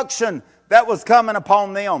destruction that was coming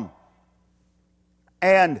upon them.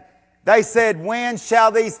 And they said, when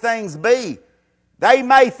shall these things be? They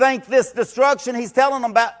may think this destruction He's telling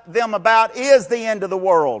them about is the end of the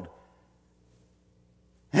world.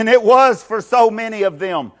 And it was for so many of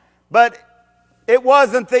them. But it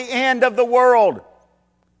wasn't the end of the world.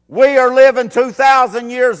 We are living 2,000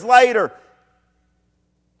 years later.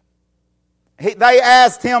 They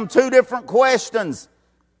asked Him two different questions.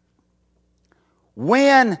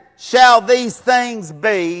 When shall these things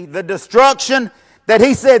be? The destruction that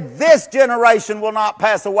He said this generation will not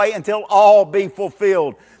pass away until all be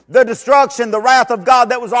fulfilled. The destruction, the wrath of God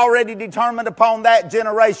that was already determined upon that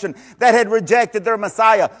generation that had rejected their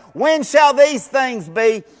Messiah. When shall these things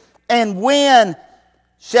be? And when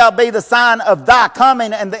shall be the sign of thy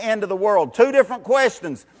coming and the end of the world? Two different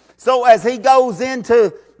questions. So as He goes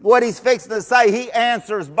into what He's fixing to say, He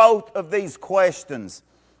answers both of these questions.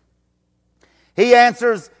 He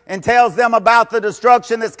answers and tells them about the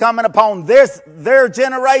destruction that's coming upon their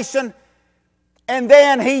generation. And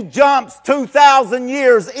then He jumps 2,000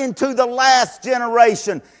 years into the last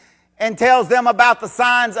generation and tells them about the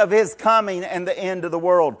signs of His coming and the end of the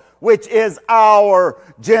world, which is our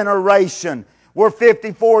generation. We're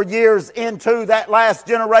 54 years into that last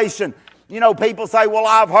generation. You know, people say, well,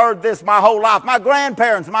 I've heard this my whole life. My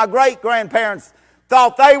grandparents, my great-grandparents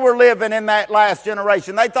thought they were living in that last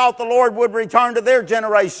generation. They thought the Lord would return to their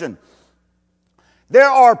generation. There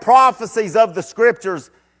are prophecies of the Scriptures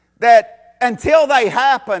that until they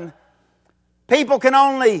happen, people can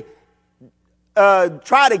only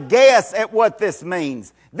try to guess at what this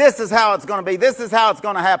means. This is how it's going to be. This is how it's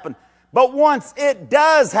going to happen. But once it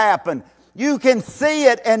does happen, you can see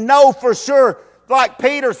it and know for sure, like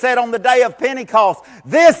Peter said on the day of Pentecost,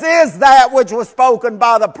 this is that which was spoken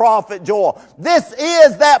by the prophet Joel. This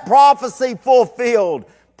is that prophecy fulfilled.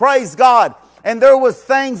 Praise God. And there was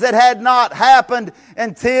things that had not happened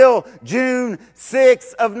until June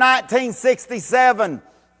 6 of 1967.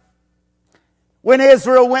 When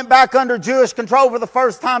Israel went back under Jewish control for the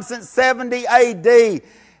first time since 70 AD.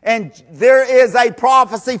 And there is a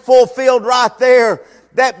prophecy fulfilled right there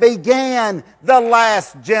that began the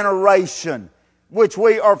last generation, which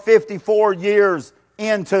we are 54 years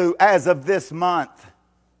into as of this month.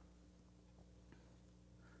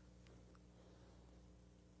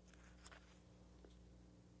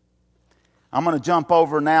 I'm going to jump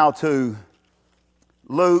over now to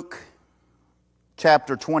Luke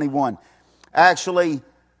chapter 21. Actually,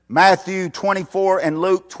 Matthew 24 and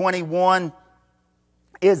Luke 21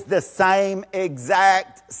 is the same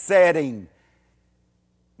exact setting.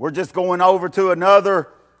 We're just going over to another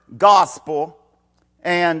gospel.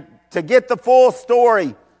 And to get the full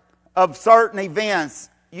story of certain events,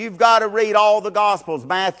 you've got to read all the Gospels,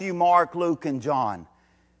 Matthew, Mark, Luke, and John.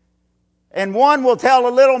 And one will tell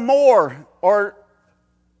a little more or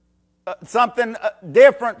something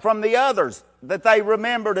different from the others that they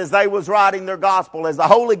remembered as they was writing their Gospel, as the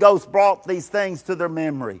Holy Ghost brought these things to their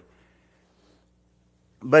memory.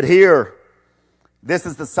 But here, this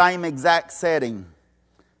is the same exact setting.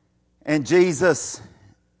 And Jesus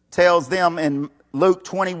tells them in Luke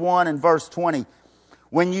 21 and verse 20,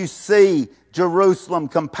 when you see Jerusalem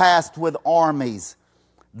compassed with armies,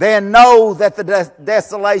 then know that the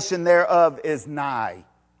desolation thereof is nigh.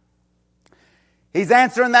 He's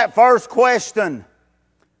answering that first question.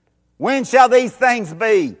 When shall these things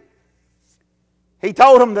be? He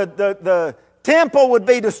told them that the temple would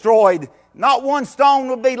be destroyed. Not one stone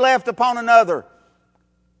would be left upon another.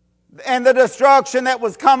 And the destruction that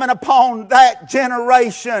was coming upon that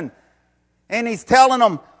generation. And he's telling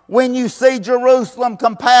them, when you see Jerusalem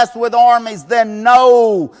compassed with armies, then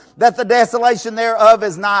know that the desolation thereof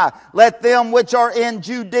is nigh. Let them which are in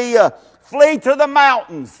Judea flee to the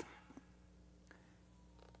mountains.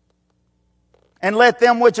 And let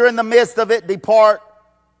them which are in the midst of it depart.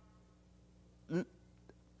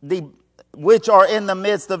 Which are in the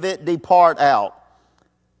midst of it depart out.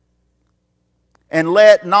 And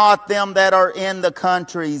let not them that are in the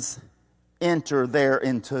countries enter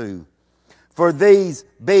thereinto. For these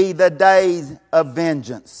be the days of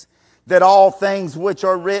vengeance, that all things which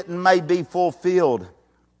are written may be fulfilled.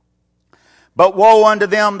 But woe unto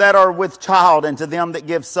them that are with child, and to them that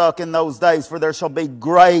give suck in those days, for there shall be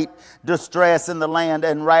great distress in the land,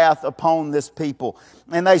 and wrath upon this people.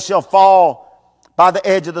 And they shall fall by the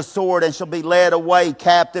edge of the sword, and shall be led away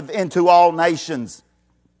captive into all nations.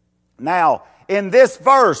 Now, in this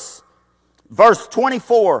verse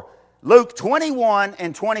 24, Luke 21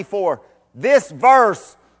 and 24, this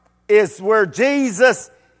verse is where Jesus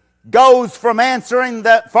goes from answering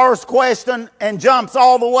that first question and jumps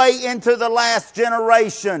all the way into the last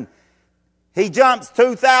generation. He jumps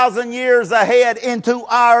 2,000 years ahead into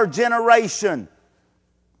our generation.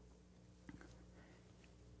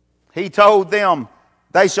 He told them,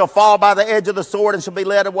 they shall fall by the edge of the sword and shall be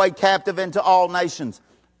led away captive into all nations.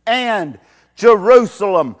 And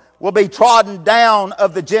Jerusalem will be trodden down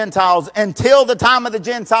of the Gentiles until the time of the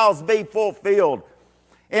Gentiles be fulfilled.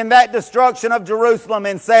 In that destruction of Jerusalem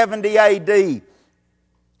in 70 AD,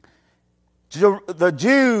 the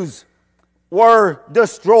Jews were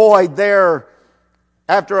destroyed there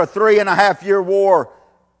after a 3.5-year war.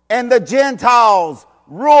 And the Gentiles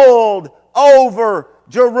ruled over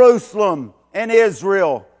Jerusalem and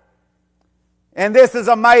Israel. And this is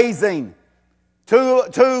amazing.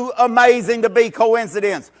 Too amazing to be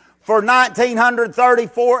coincidence. For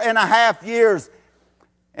 1934 and a half years,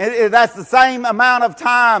 that's the same amount of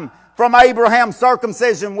time from Abraham's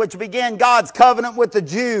circumcision, which began God's covenant with the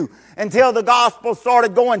Jew, until the gospel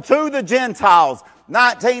started going to the Gentiles.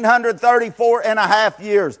 1934 and a half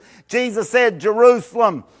years. Jesus said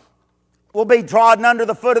Jerusalem will be trodden under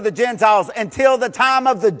the foot of the Gentiles until the time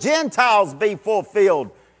of the Gentiles be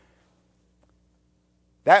fulfilled.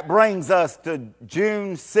 That brings us to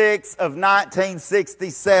June 6 of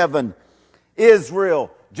 1967.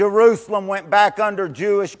 Israel, Jerusalem went back under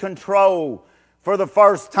Jewish control for the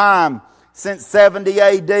first time since 70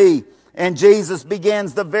 AD. And Jesus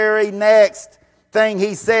begins the very next thing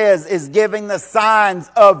he says is giving the signs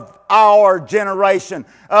of our generation,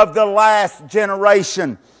 of the last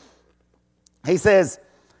generation. He says,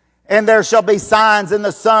 and there shall be signs in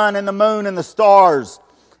the sun and the moon and the stars,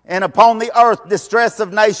 and upon the earth distress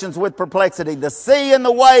of nations with perplexity, the sea and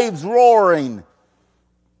the waves roaring.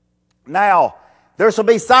 Now, there shall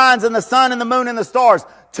be signs in the sun and the moon and the stars.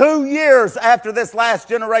 2 years after this last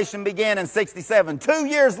generation began in 67. 2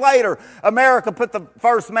 years later, America put the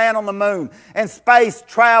first man on the moon and space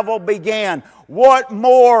travel began. What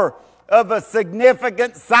more of a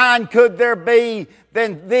significant sign could there be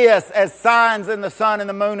than this as signs in the sun and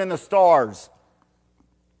the moon and the stars?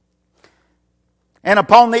 And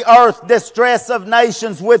upon the earth, distress of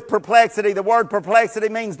nations with perplexity. The word perplexity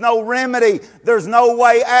means no remedy. There's no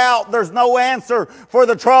way out. There's no answer for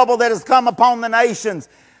the trouble that has come upon the nations.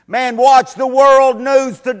 Man, watch the world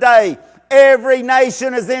news today. Every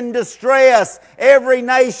nation is in distress. Every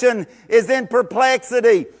nation is in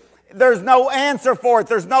perplexity. There's no answer for it.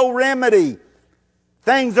 There's no remedy.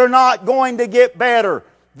 Things are not going to get better.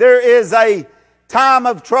 There is a time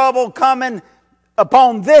of trouble coming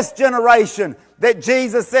upon this generation that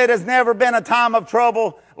Jesus said has never been a time of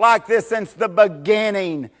trouble like this since the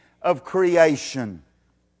beginning of creation,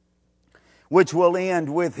 which will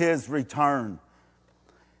end with His return.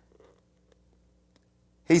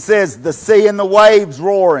 He says, the sea and the waves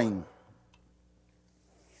roaring.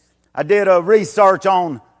 I did a research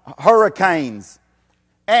on hurricanes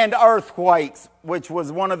and earthquakes, which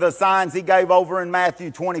was one of the signs He gave over in Matthew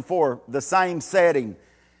 24, the same setting.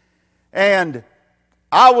 And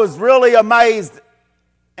I was really amazed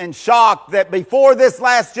and shocked that before this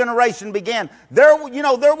last generation began, there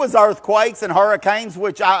was earthquakes and hurricanes,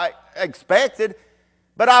 which I expected,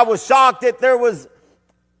 but I was shocked that there was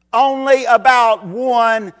only about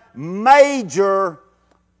one major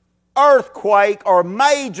earthquake or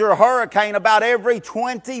major hurricane about every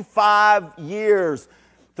 25 years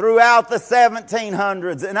throughout the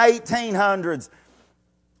 1700s and 1800s.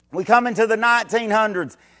 We come into the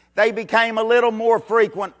 1900s. They became a little more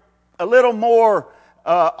frequent, a little more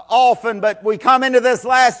often, but we come into this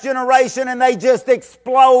last generation and they just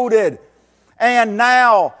exploded. And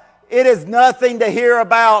now it is nothing to hear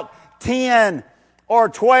about 10 or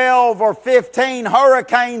 12 or 15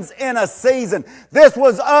 hurricanes in a season. This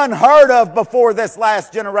was unheard of before this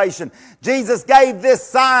last generation. Jesus gave this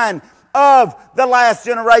sign of the last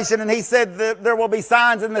generation, and He said that there will be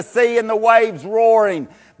signs in the sea and the waves roaring.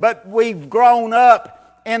 But we've grown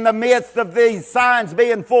up in the midst of these signs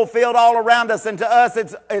being fulfilled all around us, and to us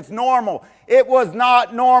it's normal. It was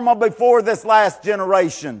not normal before this last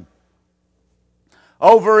generation.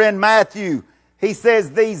 Over in Matthew, He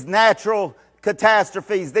says these natural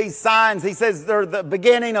catastrophes, these signs, He says they're the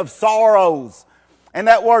beginning of sorrows. And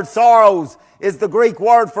that word sorrows is the Greek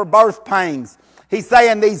word for birth pangs. He's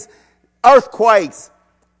saying these earthquakes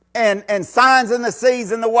and signs in the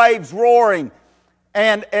seas and the waves roaring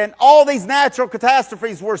and all these natural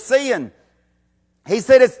catastrophes we're seeing. He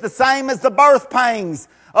said it's the same as the birth pangs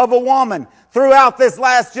of a woman. Throughout this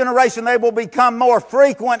last generation, they will become more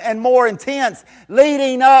frequent and more intense,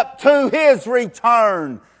 leading up to His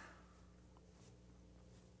return.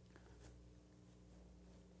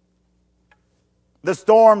 The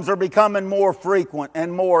storms are becoming more frequent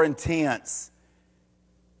and more intense.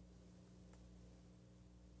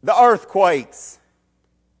 The earthquakes,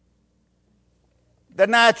 the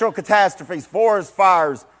natural catastrophes, forest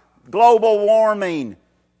fires, global warming,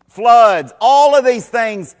 floods, all of these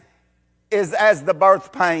things is as the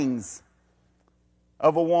birth pangs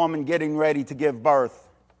of a woman getting ready to give birth.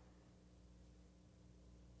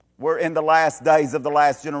 We're in the last days of the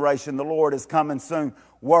last generation. The Lord is coming soon.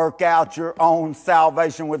 Work out your own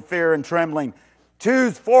salvation with fear and trembling.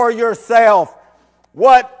 Choose for yourself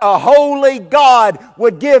what a holy God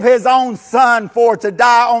would give His own Son for, to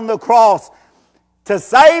die on the cross, to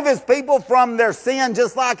save His people from their sin,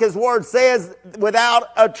 just like His Word says, without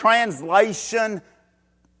a translation.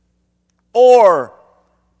 Or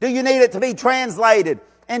do you need it to be translated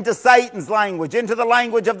into Satan's language, into the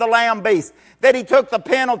language of the Lamb beast, that He took the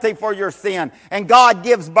penalty for your sin, and God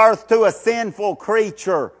gives birth to a sinful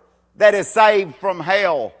creature that is saved from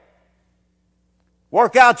hell?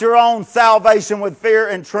 Work out your own salvation with fear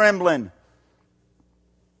and trembling.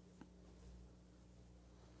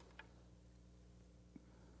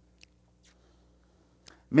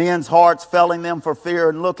 Men's hearts failing them for fear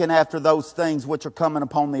and looking after those things which are coming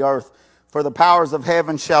upon the earth. For the powers of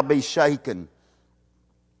heaven shall be shaken.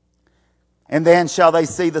 And then shall they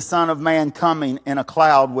see the Son of Man coming in a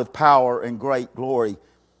cloud with power and great glory.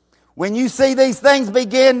 When you see these things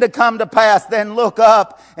begin to come to pass, then look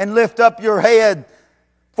up and lift up your head,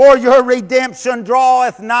 for your redemption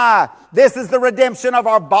draweth nigh. This is the redemption of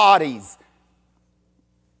our bodies.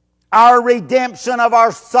 Our redemption of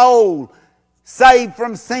our soul, saved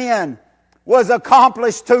from sin, was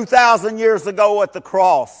accomplished 2,000 years ago at the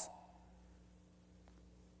cross.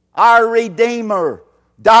 Our Redeemer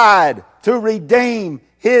died to redeem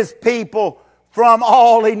His people from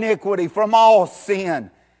all iniquity, from all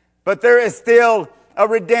sin. But there is still a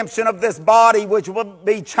redemption of this body which will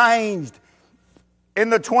be changed in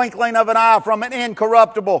the twinkling of an eye from an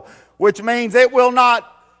incorruptible, which means it will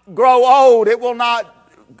not grow old, it will not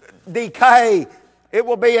decay, it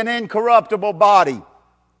will be an incorruptible body.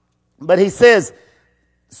 But He says,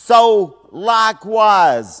 so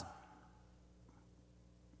likewise.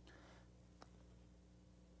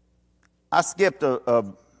 I skipped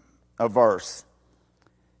a verse.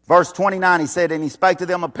 Verse 29, He said, and He spake to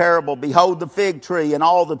them a parable. Behold the fig tree and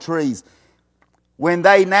all the trees. When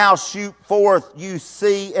they now shoot forth, you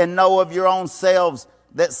see and know of your own selves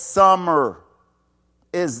that summer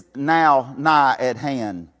is now nigh at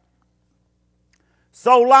hand.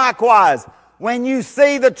 So likewise, when you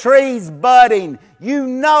see the trees budding, you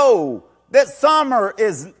know that summer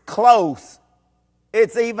is close.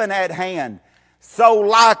 It's even at hand. So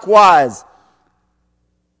likewise,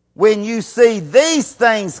 when you see these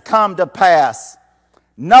things come to pass,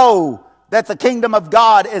 know that the kingdom of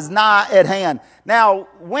God is nigh at hand. Now,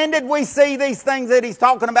 when did we see these things that He's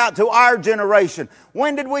talking about to our generation?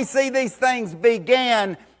 When did we see these things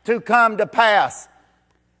begin to come to pass?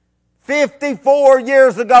 54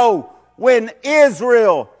 years ago, when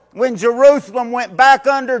Jerusalem went back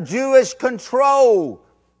under Jewish control.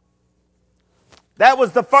 That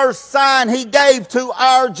was the first sign He gave to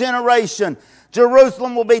our generation,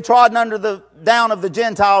 Jerusalem will be trodden under the down of the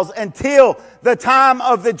Gentiles until the time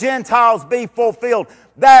of the Gentiles be fulfilled.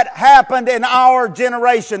 That happened in our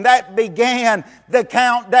generation. That began the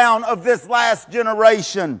countdown of this last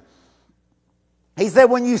generation. He said,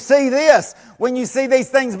 when you see this, when you see these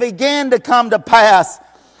things begin to come to pass,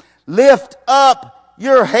 lift up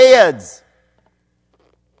your heads.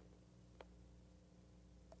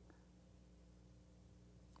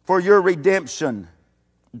 For your redemption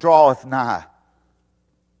draweth nigh.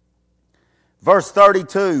 Verse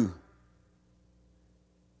 32.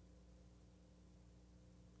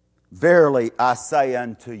 Verily I say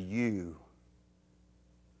unto you.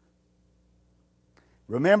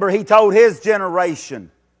 Remember, he told his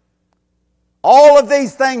generation, all of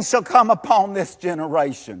these things shall come upon this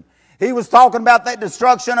generation. He was talking about that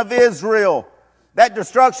destruction of Israel, that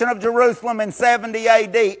destruction of Jerusalem in 70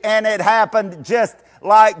 AD, and it happened just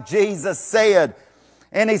like Jesus said.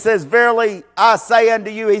 And he says, verily I say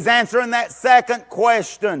unto you, he's answering that second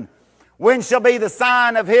question. When shall be the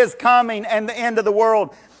sign of his coming and the end of the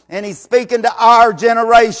world? And he's speaking to our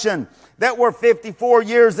generation that we're 54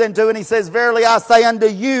 years into. And he says, verily I say unto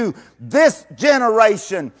you, this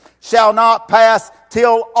generation shall not pass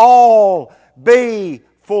till all be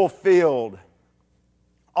fulfilled.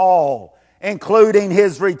 All, including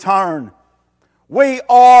his return. We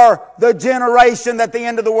are the generation that the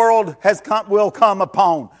end of the world will come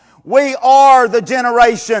upon. We are the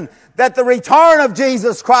generation that the return of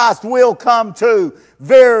Jesus Christ will come to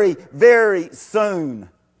very, very soon.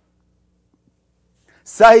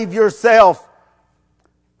 Save yourself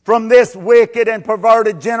from this wicked and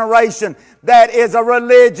perverted generation that is a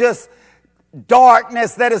religious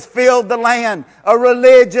darkness that has filled the land. A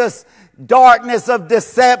religious darkness of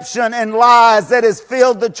deception and lies that has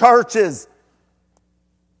filled the churches.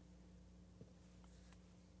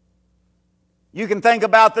 You can think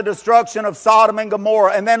about the destruction of Sodom and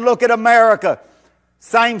Gomorrah, and then look at America.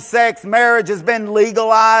 Same-sex marriage has been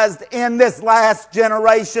legalized in this last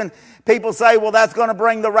generation. People say, well, that's going to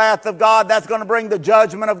bring the wrath of God. That's going to bring the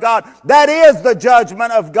judgment of God. That is the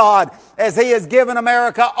judgment of God, as He has given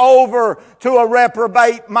America over to a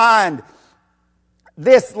reprobate mind.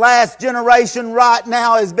 This last generation right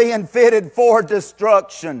now is being fitted for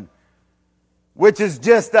destruction, which is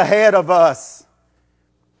just ahead of us.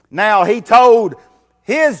 Now, He told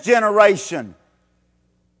His generation,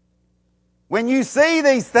 when you see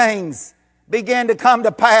these things begin to come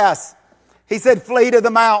to pass, He said, flee to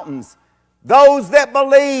the mountains. Those that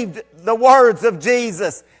believed the words of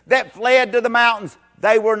Jesus, that fled to the mountains,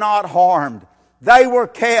 they were not harmed. They were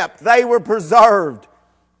kept. They were preserved.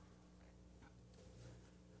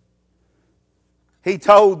 He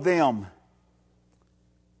told them,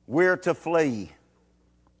 we're to flee.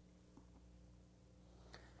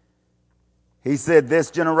 He said,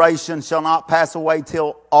 this generation shall not pass away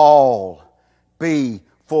till all be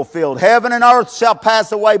fulfilled. Heaven and earth shall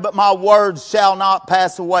pass away, but my words shall not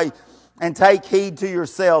pass away. And take heed to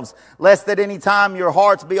yourselves, lest at any time your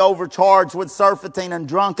hearts be overcharged with surfeiting and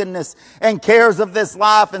drunkenness and cares of this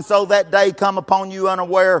life, and so that day come upon you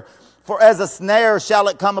unaware. For as a snare shall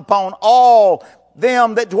it come upon all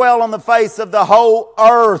them that dwell on the face of the whole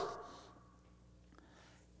earth.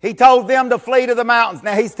 He told them to flee to the mountains.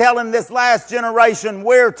 Now He's telling this last generation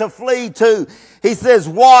where to flee to. He says,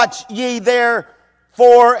 watch ye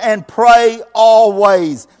therefore and pray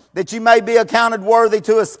always, that you may be accounted worthy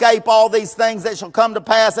to escape all these things that shall come to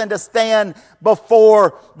pass and to stand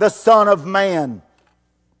before the Son of Man.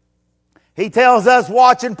 He tells us,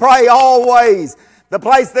 watch and pray always. The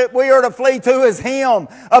place that we are to flee to is Him.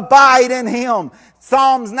 Abide in Him.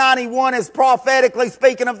 Psalms 91 is prophetically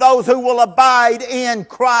speaking of those who will abide in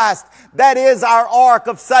Christ. That is our ark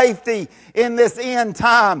of safety in this end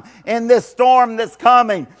time, in this storm that's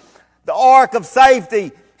coming. The ark of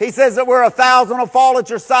safety. He says that where 1,000 will fall at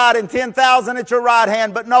your side and 10,000 at your right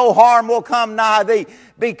hand, but no harm will come nigh thee,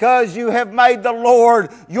 because you have made the Lord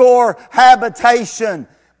your habitation.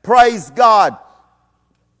 Praise God.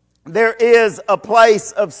 There is a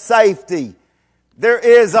place of safety. There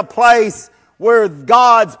is a place where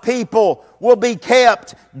God's people will be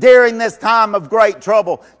kept during this time of great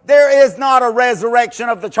trouble. There is not a resurrection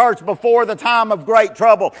of the church before the time of great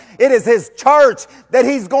trouble. It is His church that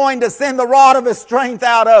He's going to send the rod of His strength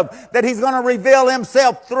out of, that He's going to reveal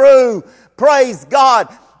Himself through. Praise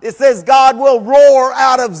God. It says God will roar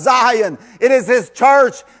out of Zion. It is His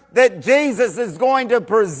church that Jesus is going to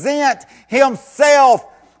present Himself,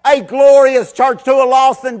 a glorious church, to a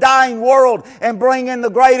lost and dying world, and bring in the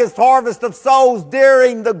greatest harvest of souls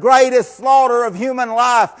during the greatest slaughter of human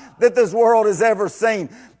life that this world has ever seen.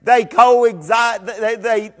 They coexist,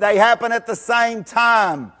 they happen at the same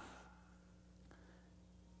time.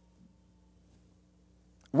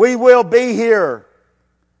 We will be here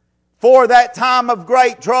for that time of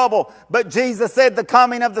great trouble. But Jesus said the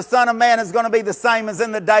coming of the Son of Man is going to be the same as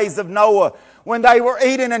in the days of Noah, when they were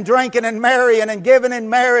eating and drinking and marrying and giving in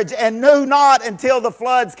marriage and knew not until the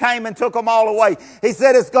floods came and took them all away. He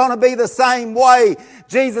said it's going to be the same way.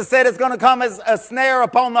 Jesus said it's going to come as a snare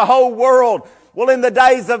upon the whole world. Well, in the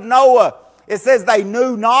days of Noah, it says they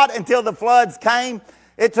knew not until the floods came.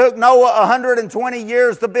 It took Noah 120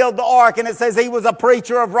 years to build the ark, and it says he was a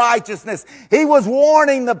preacher of righteousness. He was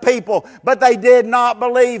warning the people, but they did not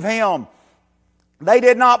believe him. They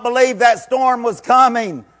did not believe that storm was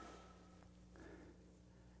coming.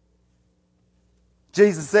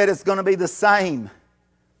 Jesus said it's going to be the same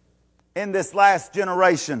in this last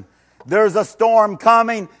generation. There's a storm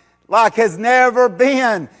coming like has never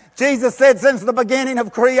been. Jesus said since the beginning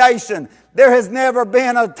of creation, there has never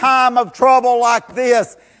been a time of trouble like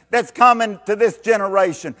this that's coming to this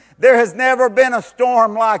generation. There has never been a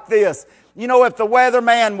storm like this. You know, if the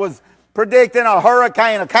weatherman was predicting a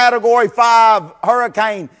hurricane, a Category 5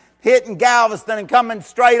 hurricane hitting Galveston and coming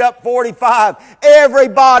straight up 45,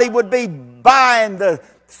 everybody would be buying the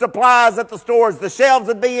supplies at the stores. The shelves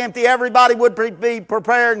would be empty. Everybody would be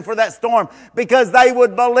preparing for that storm because they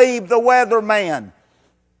would believe the weatherman.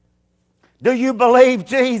 Do you believe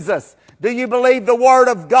Jesus? Do you believe the Word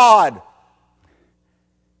of God?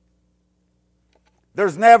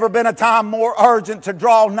 There's never been a time more urgent to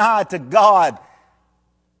draw nigh to God.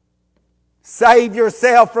 Save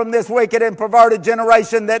yourself from this wicked and perverted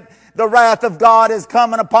generation that the wrath of God is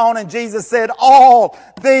coming upon. And Jesus said, all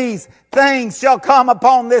these things shall come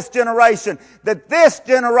upon this generation, that this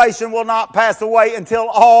generation will not pass away until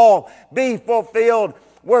all be fulfilled.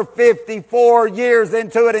 We're 54 years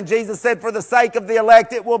into it, and Jesus said, for the sake of the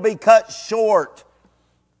elect, it will be cut short.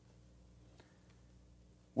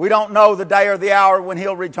 We don't know the day or the hour when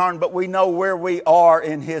He'll return, but we know where we are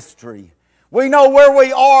in history. We know where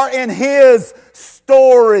we are in His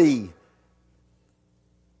story.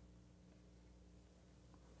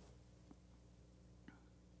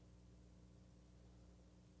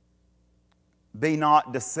 Be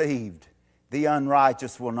not deceived. The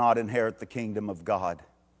unrighteous will not inherit the kingdom of God.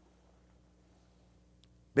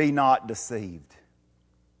 Be not deceived.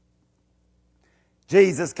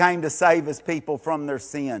 Jesus came to save His people from their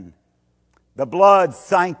sin. The blood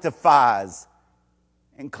sanctifies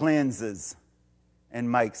and cleanses and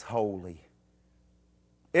makes holy.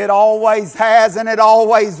 It always has and it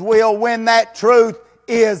always will when that truth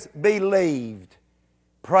is believed.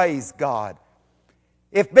 Praise God.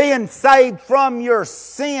 If being saved from your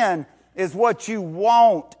sin is what you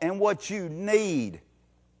want and what you need,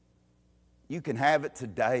 you can have it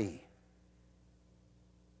today.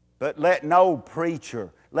 But let no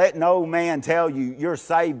preacher, let no man tell you you're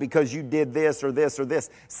saved because you did this or this or this.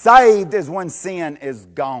 Saved is when sin is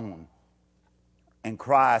gone and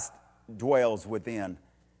Christ dwells within.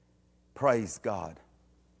 Praise God.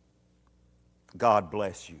 God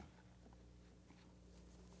bless you.